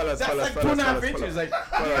 Fellas, That's like 2.5 inches. Like,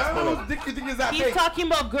 how thick you think is that He's big? talking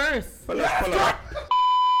about girth. Fellas.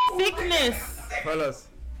 Thickness. Fellas.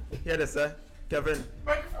 Hear this, eh? Kevin.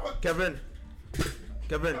 I'm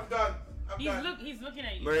done. He's looking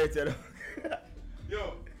at you. Maria,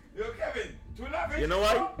 Yo, Kevin. 2.5 inches. You know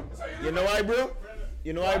why? You know why, bro?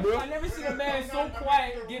 You know why, bro? I never seen a man so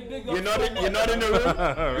quiet get big up. You're not in the room. You're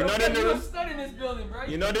not in the room. Studying this building, bro.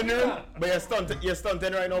 You're not in the room, but you're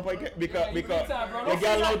stunting right now because your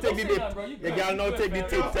girl now take the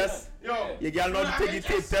tape test. Your girl now take the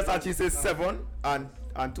tape test and she says 7 and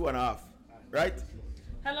 2.5, right?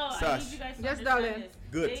 Hello, I Sash. need you guys to Yes, understand darling. this.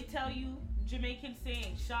 Good. They tell you Jamaican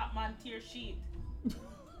saying, shot man tear sheet.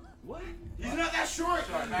 What? He's not that short.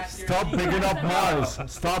 Stop bigging up Mars.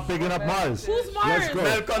 Stop bigging up Mars. Who's Mars? Let's go.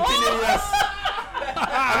 Mel, continue, yes.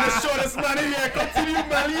 I'm the shortest man in here. Continue,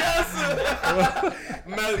 Mel, yes.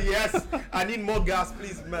 Mel, yes. I need more gas,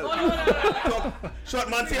 please, Mel. Short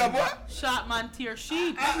man tear what? Shot man tear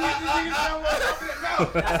sheet.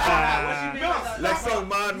 Lex song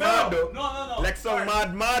mad though. No. Lex song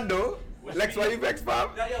mad though. Lex, why you vex, fam?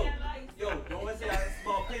 Yo, don't want to say that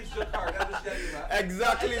small pinch your car. That was you, man.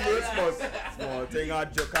 Exactly, bro. Small thing,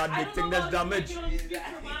 hard joke, hard big thing, that's damage.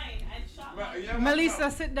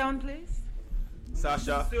 Melissa, sit down, please.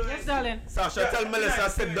 Sasha. Yes, darling. Sasha, tell Melissa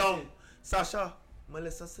sit down. Sasha,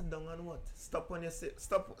 Melissa sit down and what? Stop on your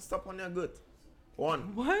stop on your gut.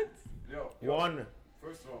 1. What? Yo. 1.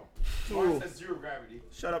 First of all, 2. Mars has 0 gravity.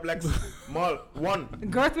 Shut up, Lex. Mal. 1.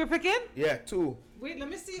 Girth we're picking? Yeah. 2. Wait, let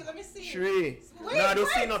me see. 3. Nah, don't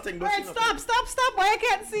see nothing. Don't see nothing. Stop. Why I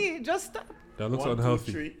can't see? Just stop. That looks 1, 2,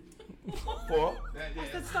 unhealthy. 3, 4. I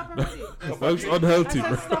said stop already. That looks unhealthy, I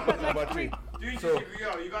bro. said stop at Number like 3. 3. So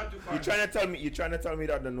you got to you trying to tell me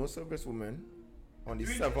that the no service woman on the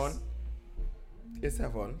 7 is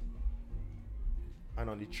 7 and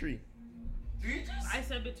on the 3. I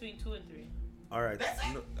said between 2 and 3. All right.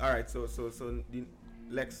 All right. So the,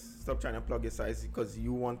 Lex, stop trying to plug your size because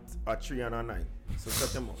you want a 3 and a 9. So shut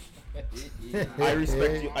them off. I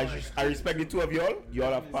respect you. I respect the two of y'all.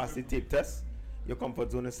 Y'all have passed the tape test. Your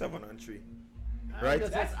comfort zone is 7 and 3. Right?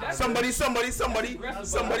 Somebody had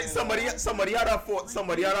a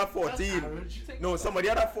 14. No, somebody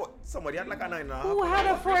had like a 9.5. Who had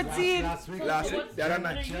a 14? Last week, they had a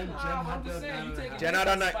 9. Jen had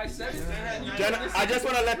a 9. Jen, I just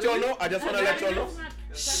want to let y'all know.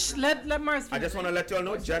 Shh, let Mars I just want to let y'all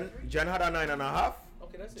know. Jen had a 9.5.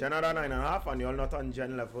 Jen had a 9.5, and you're not on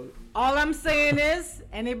Jen level. All I'm saying is,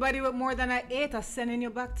 anybody with more than an 8 are sending you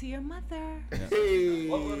back to your mother.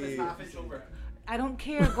 Hey. I don't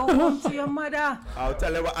care. Go home to your mother. I'll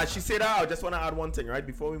tell you what. As she said that, I just want to add one thing, right,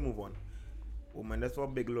 before we move on. Oh man, that's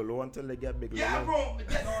what Big Lolo until they get Big Lolo. Yeah, bro.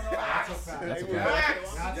 That's a fact.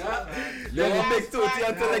 They want Big Toti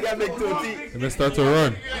until they get Big Toti. And they start to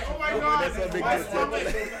run. Oh my God. That's what Big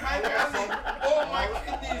Toti. Oh my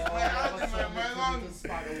kidneys, my lungs,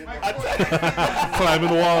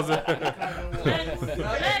 Climbing walls.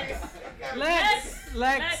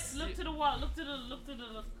 Lex, look to the wall. Look to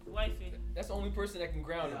the wifey. That's the only person that can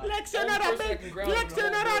ground him. Lex, you're not a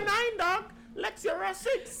 9, dog. Lex, you're a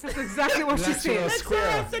 6. That's exactly what she said. Lex, you're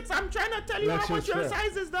a 6. I'm trying to tell you how much your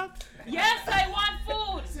size is, dog. Yes, I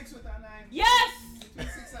want food. 6 with a 9. Yes.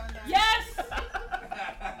 6 and 9. Yes.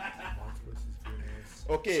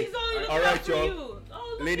 Okay. She's only looking all right, after y'all. you.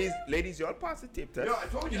 Oh, Ladies, y'all pass the tape test. Yo, I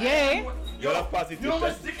told you. Yeah. Y'all have passed the You know tape how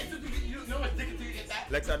test. much dick you know how much dick you get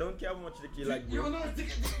that? Lex, I don't care how much dick you like, You bro. know how much dick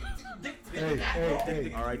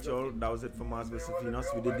Hey. All right, y'all. That was it for Mars vs. Venus.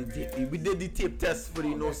 We did the tape test for the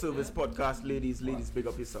No Service podcast. Ladies, big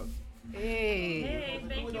up yourself. Hey.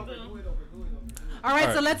 thank you, boo. All right, All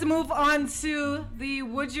so right. let's move on to the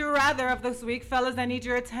Would You Rather of this week. Fellas, I need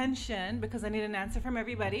your attention because I need an answer from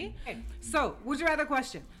everybody. Okay, so, Would You Rather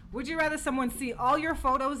question. Would you rather someone see all your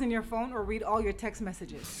photos in your phone or read all your text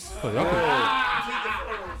messages? Take the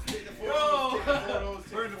photos.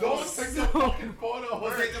 Don't take the fucking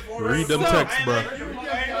photos. Read them texts, bro.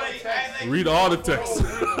 Read all the texts.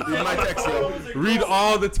 Read my text, yo. Read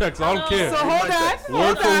all the texts. I don't care. So hold on.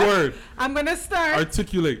 Word for word. I'm going to start.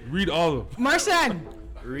 Articulate. Read all of them. Marshan.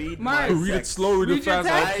 Read Mars. my Read it text. slow, read it Read your fast.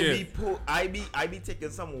 I text. don't care. I be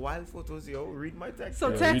taking some wild photos, yo. Read my text. So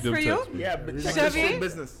Yeah, text read them for you? texts, Yeah, but text is Chevy? shit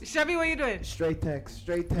business. Chevy, what you doing? Straight text.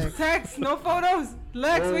 Text, no photos.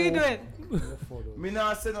 Lex, what you doing? Me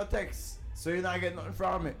not send no text, so you're not getting nothing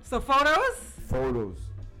from it. So photos? Photos.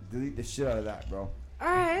 Delete the shit out of that, bro. All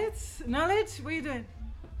right. Knowledge, what are you doing?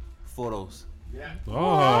 Photos. Yeah.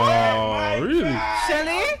 Oh, really?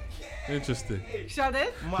 Shelly? Interesting. Sheldon?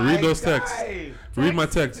 Read those texts. Read my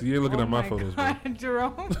text. You ain't looking at my photos, bro.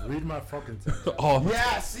 Jerome? Read my fucking text. Oh.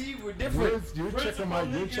 Yeah, see, we're different. You're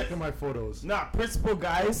checking my photos. Nah, principal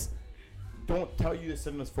guys don't tell you to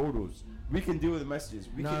send us photos. We can deal with the messages.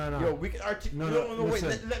 We can, yo, we can articulate. No, wait.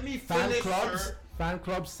 Let me finish. Fan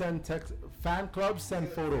clubs send text. Fan clubs send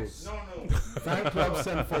photos. No. Fan clubs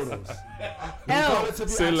send photos.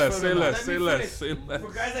 Say less.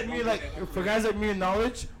 For guys like me and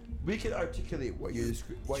knowledge, we can articulate what you're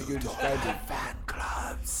describing. Fan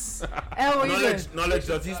clubs. What you doing? Knowledge,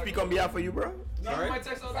 does he speak on behalf of you, bro? No, read my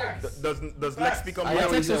text all day. Does Lex speak on My behalf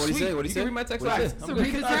of text you? is sweet. What do you say? Read my text all day. So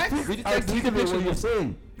read the text? Read the text. Read the picture. What you're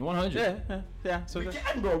saying. 100. Yeah. So We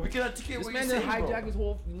can, bro. We can articulate This what man you're didn't saying, hijack bro. his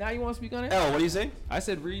whole. Now you want to speak on it? What do you say? I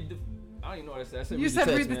said read the. I don't even know what I said. I said You read said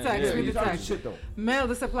the read text, the text. man. Read the Yeah, text. Shit, though. Mel,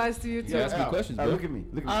 this applies to you too. Yeah, ask me questions, bro. Look at me.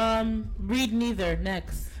 Read neither.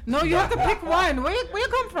 Next. No, you have to pick one. Where you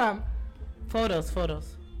come from? Photos.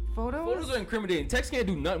 Photos? Photos are incriminating. Text can't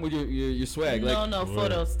do nothing with your swag. Like, No,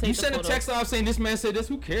 photos. Take you the send a photos. text off saying this man said this.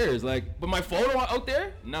 Who cares? Like, but my photo out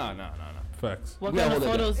there? Nah. Facts. What We kind gotta of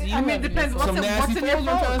hold it photos do you I mean, have? it depends. What's Some in nasty your phone?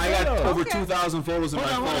 photos. I got over Okay. 2,000 photos in my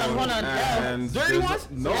phone. Hold on. And Dirty there's ones?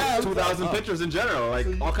 No, Yeah. 2,000 pictures in general. Like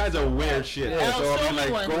all kinds of weird shit. Yeah. So I Show mean, me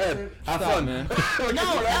like, one. go ahead, have Stop, fun, man.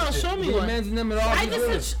 No, Al, show me Your one. man's name at all. I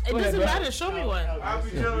just it doesn't matter. Show me one. I'll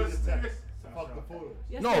be jealous.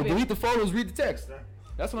 Yes, No, baby. delete the photos. Read the text.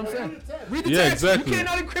 That's what I'm saying. Read the Yeah, text. exactly. You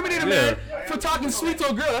cannot incriminate a man for talking sweet to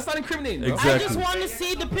a girl. That's not incriminating. Bro. Exactly. I just want to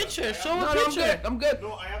see the picture. Show a No, I'm picture. good. I'm good.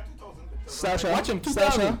 No, I have 2,000 pictures. Sasha, Watch him.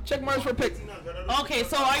 2,000. Check Mars for a pic. Okay,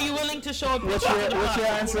 so are you willing to show a picture? What's your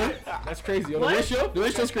answer? That's crazy. What? The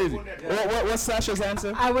ratio's crazy. What's Sasha's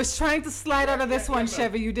answer? I was trying to slide out of this one,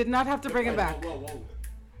 Chevy. You did not have to bring it back.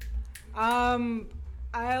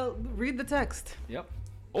 I'll read the text. Yep.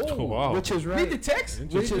 Oh, wow. Which is right. Read the text.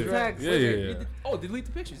 Which is text. Yeah. Oh, delete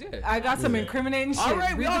the pictures. Yeah. I got some incriminating shit. All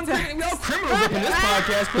right, we Read all the text. criminals up in this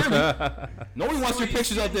podcast. Clearly, no one wants your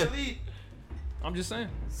pictures out there. I'm just saying.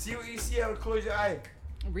 See what you see. I'll close your eye.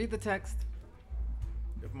 Read the text.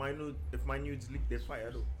 If my nudes leak, they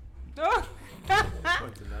fire though. Oh.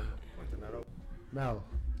 Pointing that out. Mel,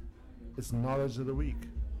 it's knowledge of the week.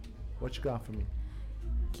 What you got for me?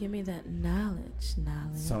 Give me that knowledge.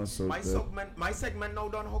 Sounds so My segment now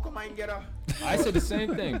done. How come I ain't get a? I said the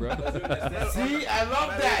same thing, bro. See, I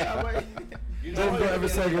love that. Don't do every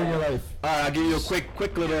second in your life. I'll give you a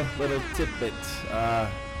quick little tidbit.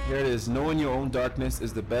 Here it is. Knowing your own darkness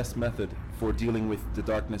is the best method for dealing with the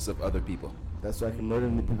darkness of other people. That's why I can murder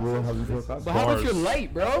the people how you feel. But how about your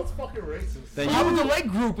light, bro? Fucking racist. Then How you, about the light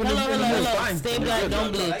group in the Hello. Stay black,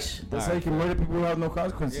 don't bleach. That's how you can murder people who have no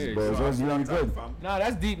consequences, Yeah, bro. As long as you're good. Nah,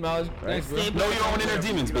 that's deep, Miles. Thanks, bro. Stay know black. your own inner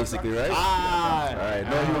demons, basically, right? Ah, All right.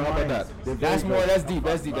 No, you know how about that? that's more. That's deep.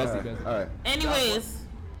 That's deep. All right. Anyways,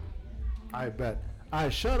 I bet.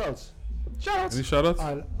 Alright, shout outs. Any shout outs?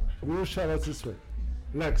 We will shout outs this way.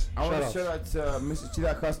 Lex, I want shout to outs. shout out to Mr.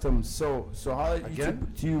 Chida Customs. So how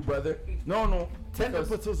Again? to you, brother? No. Ten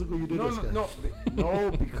because- episodes ago you did this guy.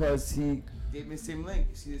 No, because he gave me the same link.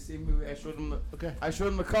 See the same way I showed him. I showed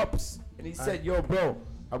him the cups, and he said, "Yo, bro,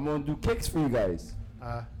 I'm gonna do kicks for you guys.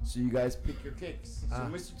 So you guys pick your kicks." So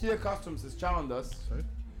Mr. Chida Customs has challenged us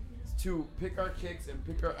to pick our kicks and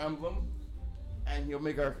pick our emblem, and he'll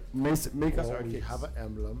make us our We kicks. have an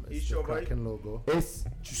emblem. He It's the sure, boy? Kraken logo. It's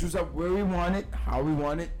choose up where we want it, how we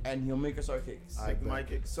want it, and he'll make us our kicks. I Like bet. my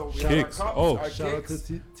kicks. So we Kicks. have our cups, Oh. our Shout out kicks.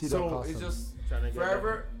 to Tida So Customs. it's just Trying to get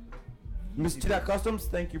forever. Mr. That Customs,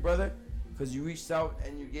 thank you, brother, because you reached out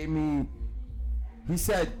and you gave me. He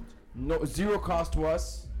said, "No, zero cost to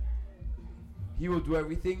us. He will do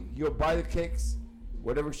everything. He'll buy the kicks,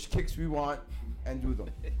 whatever kicks we want, and do them."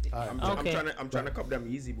 Okay. I'm trying to cop them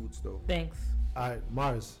easy boots though. Thanks. Alright,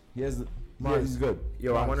 Mars. He's good.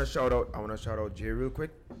 Yo, I wanna shout out Jay real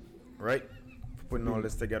quick, right? For putting all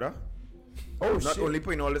this together. Oh Not shit! only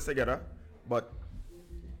putting all this together, but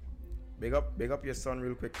big up your son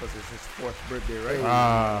real quick because it's his 4th birthday, right?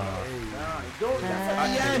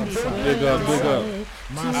 Big up.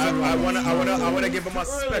 I wanna give him a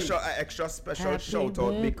extra special shout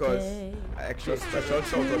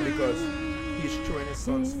out because he's throwing his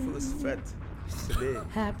son's first fet today.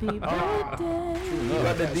 Happy birthday. He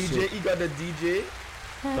got the DJ. He got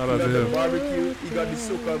Shout out to the him. barbecue. He got the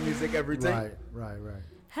soca music, everything. Right.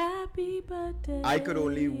 Happy birthday. I could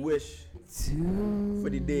only wish for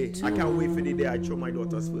the day. I can't wait for the day I throw my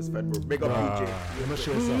daughter's first fet, bro. Big up DJ. Let me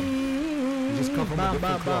show you something. You just come from a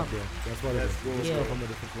different club, bro. That's what it is. You just Yeah. come from a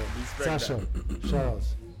different club. Respect Sasha, shout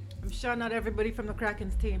outs. shouting out everybody from the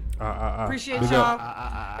Kraken's team. Appreciate Big y'all.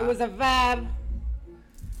 up. It was a vibe.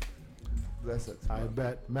 Bless it. I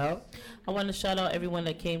bet. Mel? I want to shout out everyone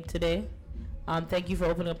that came today. Thank you for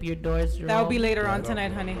opening up your doors. Jerome. That'll be later on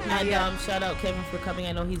tonight, honey. And shout out Kevin for coming.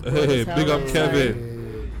 I know he's bored Hey, as hell. big up I'm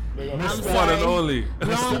Kevin. I'm Mr. One and only.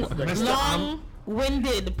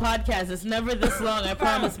 Long-winded podcast. It's never this long, I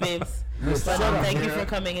promise, babes. But thank you for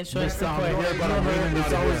coming and showing support. I'm here, but I'm really not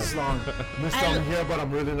here. Mr. I'm here, but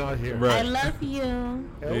I'm really not here. I love you.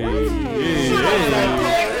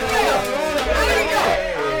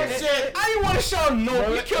 I didn't want to show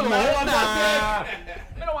no. You killed him. I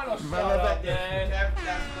don't want no shout out, man.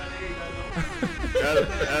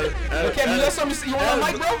 Kevin, you got something to say? You want a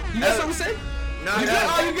mic, bro? You got something to say? Nah, you good?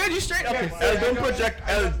 Oh, you good? You straight? Okay.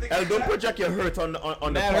 Don't project your hurt on the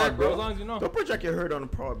pod, bro. As long as you know. Don't project your hurt on the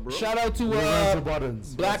pod, bro. Shout out to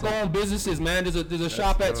black-owned businesses, man. There's a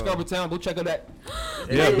shop at Scarborough Town. Go check out that.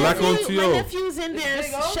 Yeah, black-owned My T.O. nephew's in there.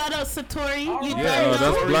 Shout out Satori. Yeah,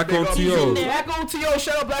 that's black-owned T.O. Black-owned T.O.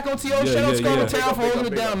 Shout out black-owned T.O. Shout out Scarborough Town for holding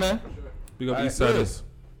it down, man. Big up Eastsiders.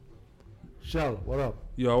 Shell, what up?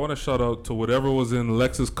 Yo, I want to shout out to whatever was in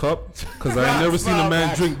Lex's cup, because I ain't never seen a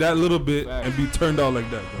man drink that little bit and be turned out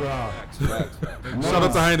like that, bro. Shout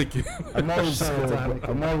out to Heineken. I'm always good, but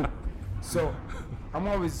I'm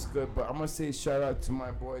always good, but I'm gonna say shout out to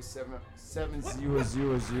my boy 7000.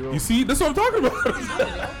 You see, that's what I'm talking about.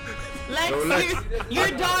 Lex,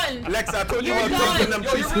 you're done. Lex, I told you about taking them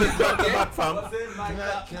three split back, fam.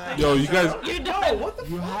 Yo, you guys. You're done. What the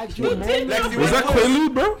fuck? Was that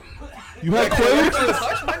Quaalude, bro? You had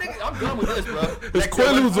Quaaludes? I'm done with this, bro. His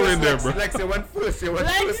Quaaludes are in there, bro. Lex, you went first. You went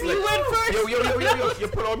first. Yo,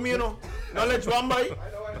 pull out me, you know. Knowledge one bite.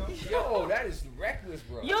 Yo, that is reckless,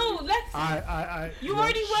 bro. Yo, Lex. You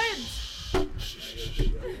already went.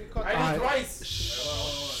 I did twice.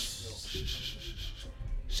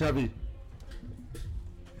 Chevy.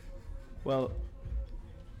 Well,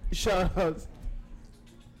 shout out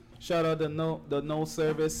the no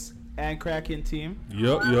service and Kraken team.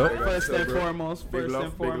 Yep. First and foremost.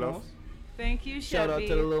 Thank you, Chevy. Shout out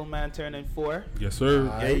to the little man turning 4. Yes, sir.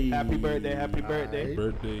 Hey. Happy birthday.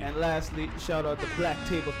 And lastly, shout out to Black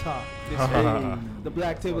Table Talk this week. The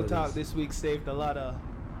Black Table Talk this week saved a lot of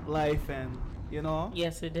life and, you know.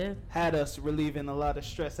 Yes, it did. Had us relieving a lot of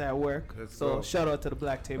stress at work. Shout out to the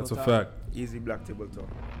Black Table Talk. That's a fact. Easy Black Table Talk.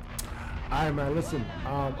 Alright, man, listen.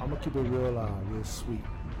 I'm going to keep it real sweet.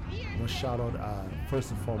 I'm going to shout out,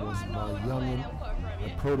 first and foremost, my youngin', my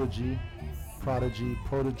prodigy,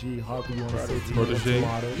 however you want to say it. Protege.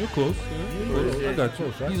 You're close. Yeah. I got you.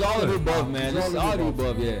 Close, right? He's all of the above, man. This is all of the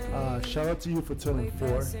above, yeah. Shout out to you for turning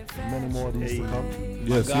 4. Many more of these to come.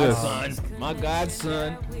 Yes. My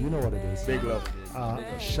godson. You know what it is. Big love.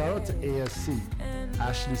 Shout out to ASC,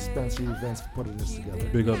 Ashley Spencer Events, for putting this together.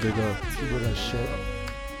 Big up. She did that shit.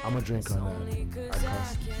 I'm a drink on that. I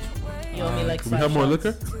cuss. You owe me like Can we have more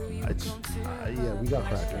liquor? Yeah, we got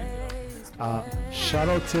Kraken. Shout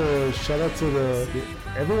out to the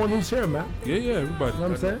everyone who's here, man. Yeah, everybody. You know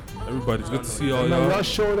what I'm saying? Everybody's good to see all Man, y'all. y'all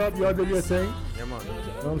showed up, y'all did your thing. Yeah, man. You know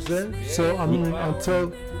what I'm saying? So I mean,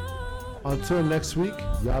 until next week,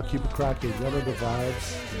 y'all keep it cracking. Y'all know the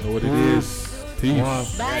vibes. You know what it is.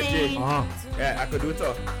 Peace. Bye. Yeah, I could do it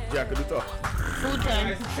all. Yeah, I could do it all. Food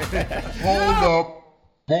time. Hold up.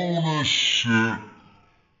 Bonus shit.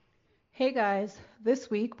 Hey guys, this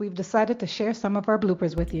week we've decided to share some of our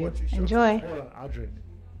bloopers with you. Enjoy. Hold on, I'll drink.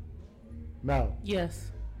 Mal,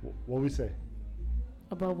 Yes. what we say?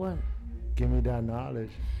 About what? Give me that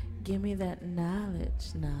knowledge. Give me that knowledge.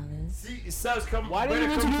 See, it sounds Why did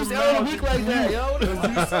you introduce Ellen Week like that, yo? You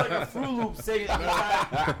sound like a Fruit Loop saying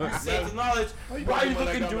you say the knowledge. Why are you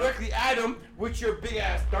looking directly at him with your big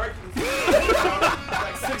ass dart?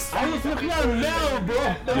 Like 6 I was looking at him now,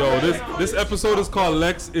 bro. Yo, this episode is called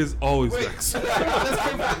Lex is Always Lex.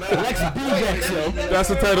 Lex be Lex, yo. That's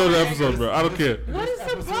the title of the episode, bro. I don't care. What is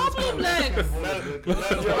the problem, Lex?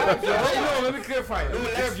 Let me clarify.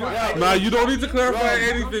 Nah, you don't need to clarify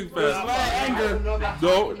anything, fam. There's a lot of anger.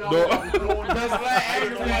 No. There's a lot of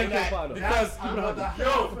anger behind that. Because,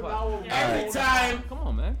 yo, every time. Come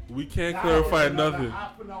on, man. We can't clarify nothing. I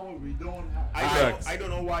don't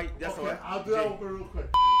know why. That's why. I'll do that real quick.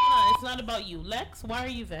 It's not about you. Lex, why are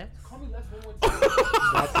you vexed? Call me Lex one more time.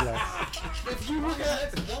 That's Lex. If you look at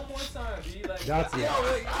Lex one more time, be like, That's Lex. Yo,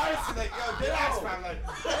 like, honestly, like, yo, dead ass, fam, like,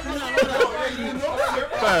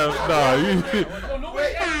 Fam, nah,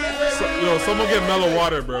 yo, someone get mellow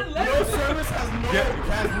water, bro. no service has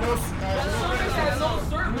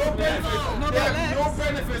no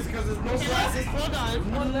benefits because there's no classes. Hold on.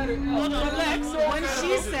 Lex, when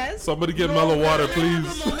she says... Somebody get mellow water,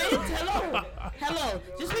 please. Hello. Hello.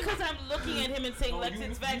 Just because I'm looking at him and saying Lex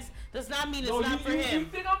it's Vex does not mean it's not for him. You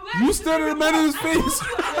think I'm Lex? You stared at the man in his face.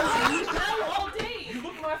 All day. You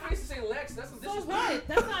look at my face and say Lex. That's So what?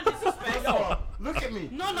 That's not disrespectful. Look at me.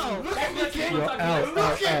 No. Look at me, kid. Look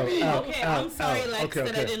at me. Okay, I'm sorry, Lex,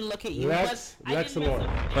 that I didn't look at you. Lex alone.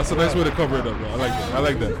 That's a nice way to cover it up, bro. I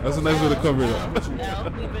like that. That's a nice way to cover it up.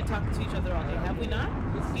 No, we've been talking to each other all day, have we not?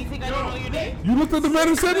 Do you think I don't know your name? You looked at the man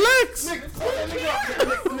and said Lex. Nick,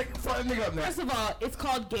 nigga up now. First of all, it's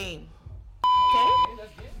called game. Okay?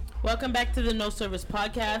 Welcome back to the No Service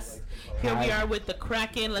Podcast. Here we are with the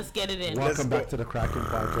Kraken. Let's get it in. Welcome back to the Kraken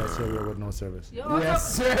Podcast. Here we are with No Service.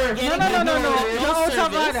 Yes, sir. No.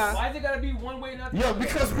 Why is it gotta be one way, not the Yo, other?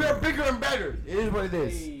 because we're bigger and better. It is what it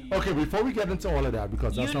is. Okay, before we get into all of that,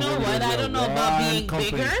 because that's You not know what what? I don't know about being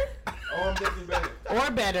bigger Oh, I'm definitely better.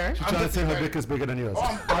 or better. She's trying to say her dick is bigger than yours. All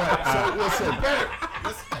right, so listen.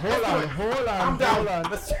 Hold on. I'm down.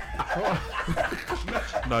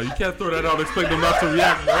 No, you can't throw that out and expect them not to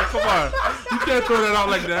react, bro. Come on. You can't throw that out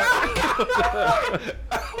like that.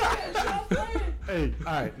 Hey,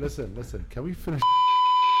 all right, listen. Can we finish?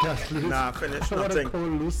 Yes, please. Nah, finish I want to nothing. go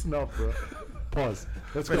loosen up, bro. Pause.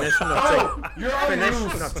 Let's go. Finish nothing. You're on Finish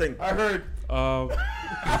loose. nothing. I heard.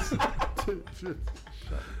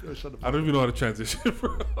 Shut up. I don't even know how to transition,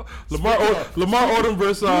 bro. Lamar Odom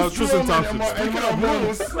versus Tristan Thompson. Speaking of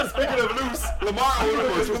loose, Lamar Odom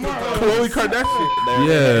versus Tristan Thompson. Khloe Kardashian.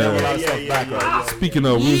 Yeah. Speaking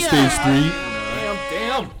of, we're in stage 3.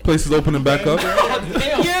 Damn. Places opening back up.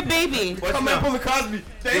 You're a baby. Come on, pull the Cosby.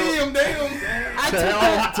 Damn. I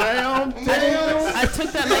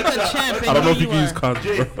took that like a champ. I don't know if you can use Cosby,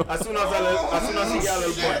 Jay, bro. as soon as he got a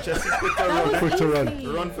little bunch, just quick to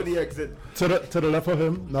run for the exit. To the left of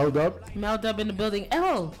him, Meldub. Meldub in the building.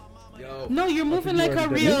 L. No, you're moving like a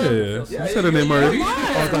real. Yeah. You said her name already.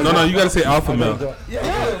 No, you gotta say Alpha Mel.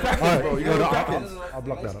 I'll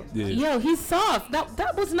block that up. Yeah. Yo, he's soft.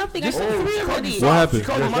 That was nothing. I said 3 already. What happened?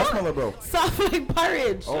 Marshmallow, bro. Soft like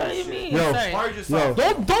porridge. What do you mean? Yo. Sorry.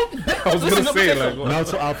 Don't. I was gonna say it like. Mel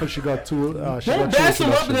to Alpha, she got 2. Don't bash him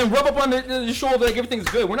up and then rub up on the shoulder like everything's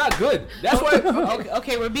good. We're not good. That's why.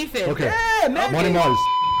 Okay, we're beefing. Okay. Yeah, man. Money Mars.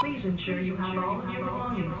 Please ensure you have all of your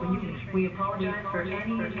belongings when you leave. We apologize for any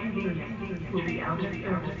inconvenience. We'll be out of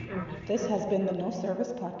service. This has been the No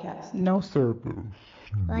Service Podcast. No service.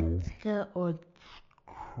 Let's go.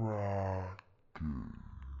 Kraken.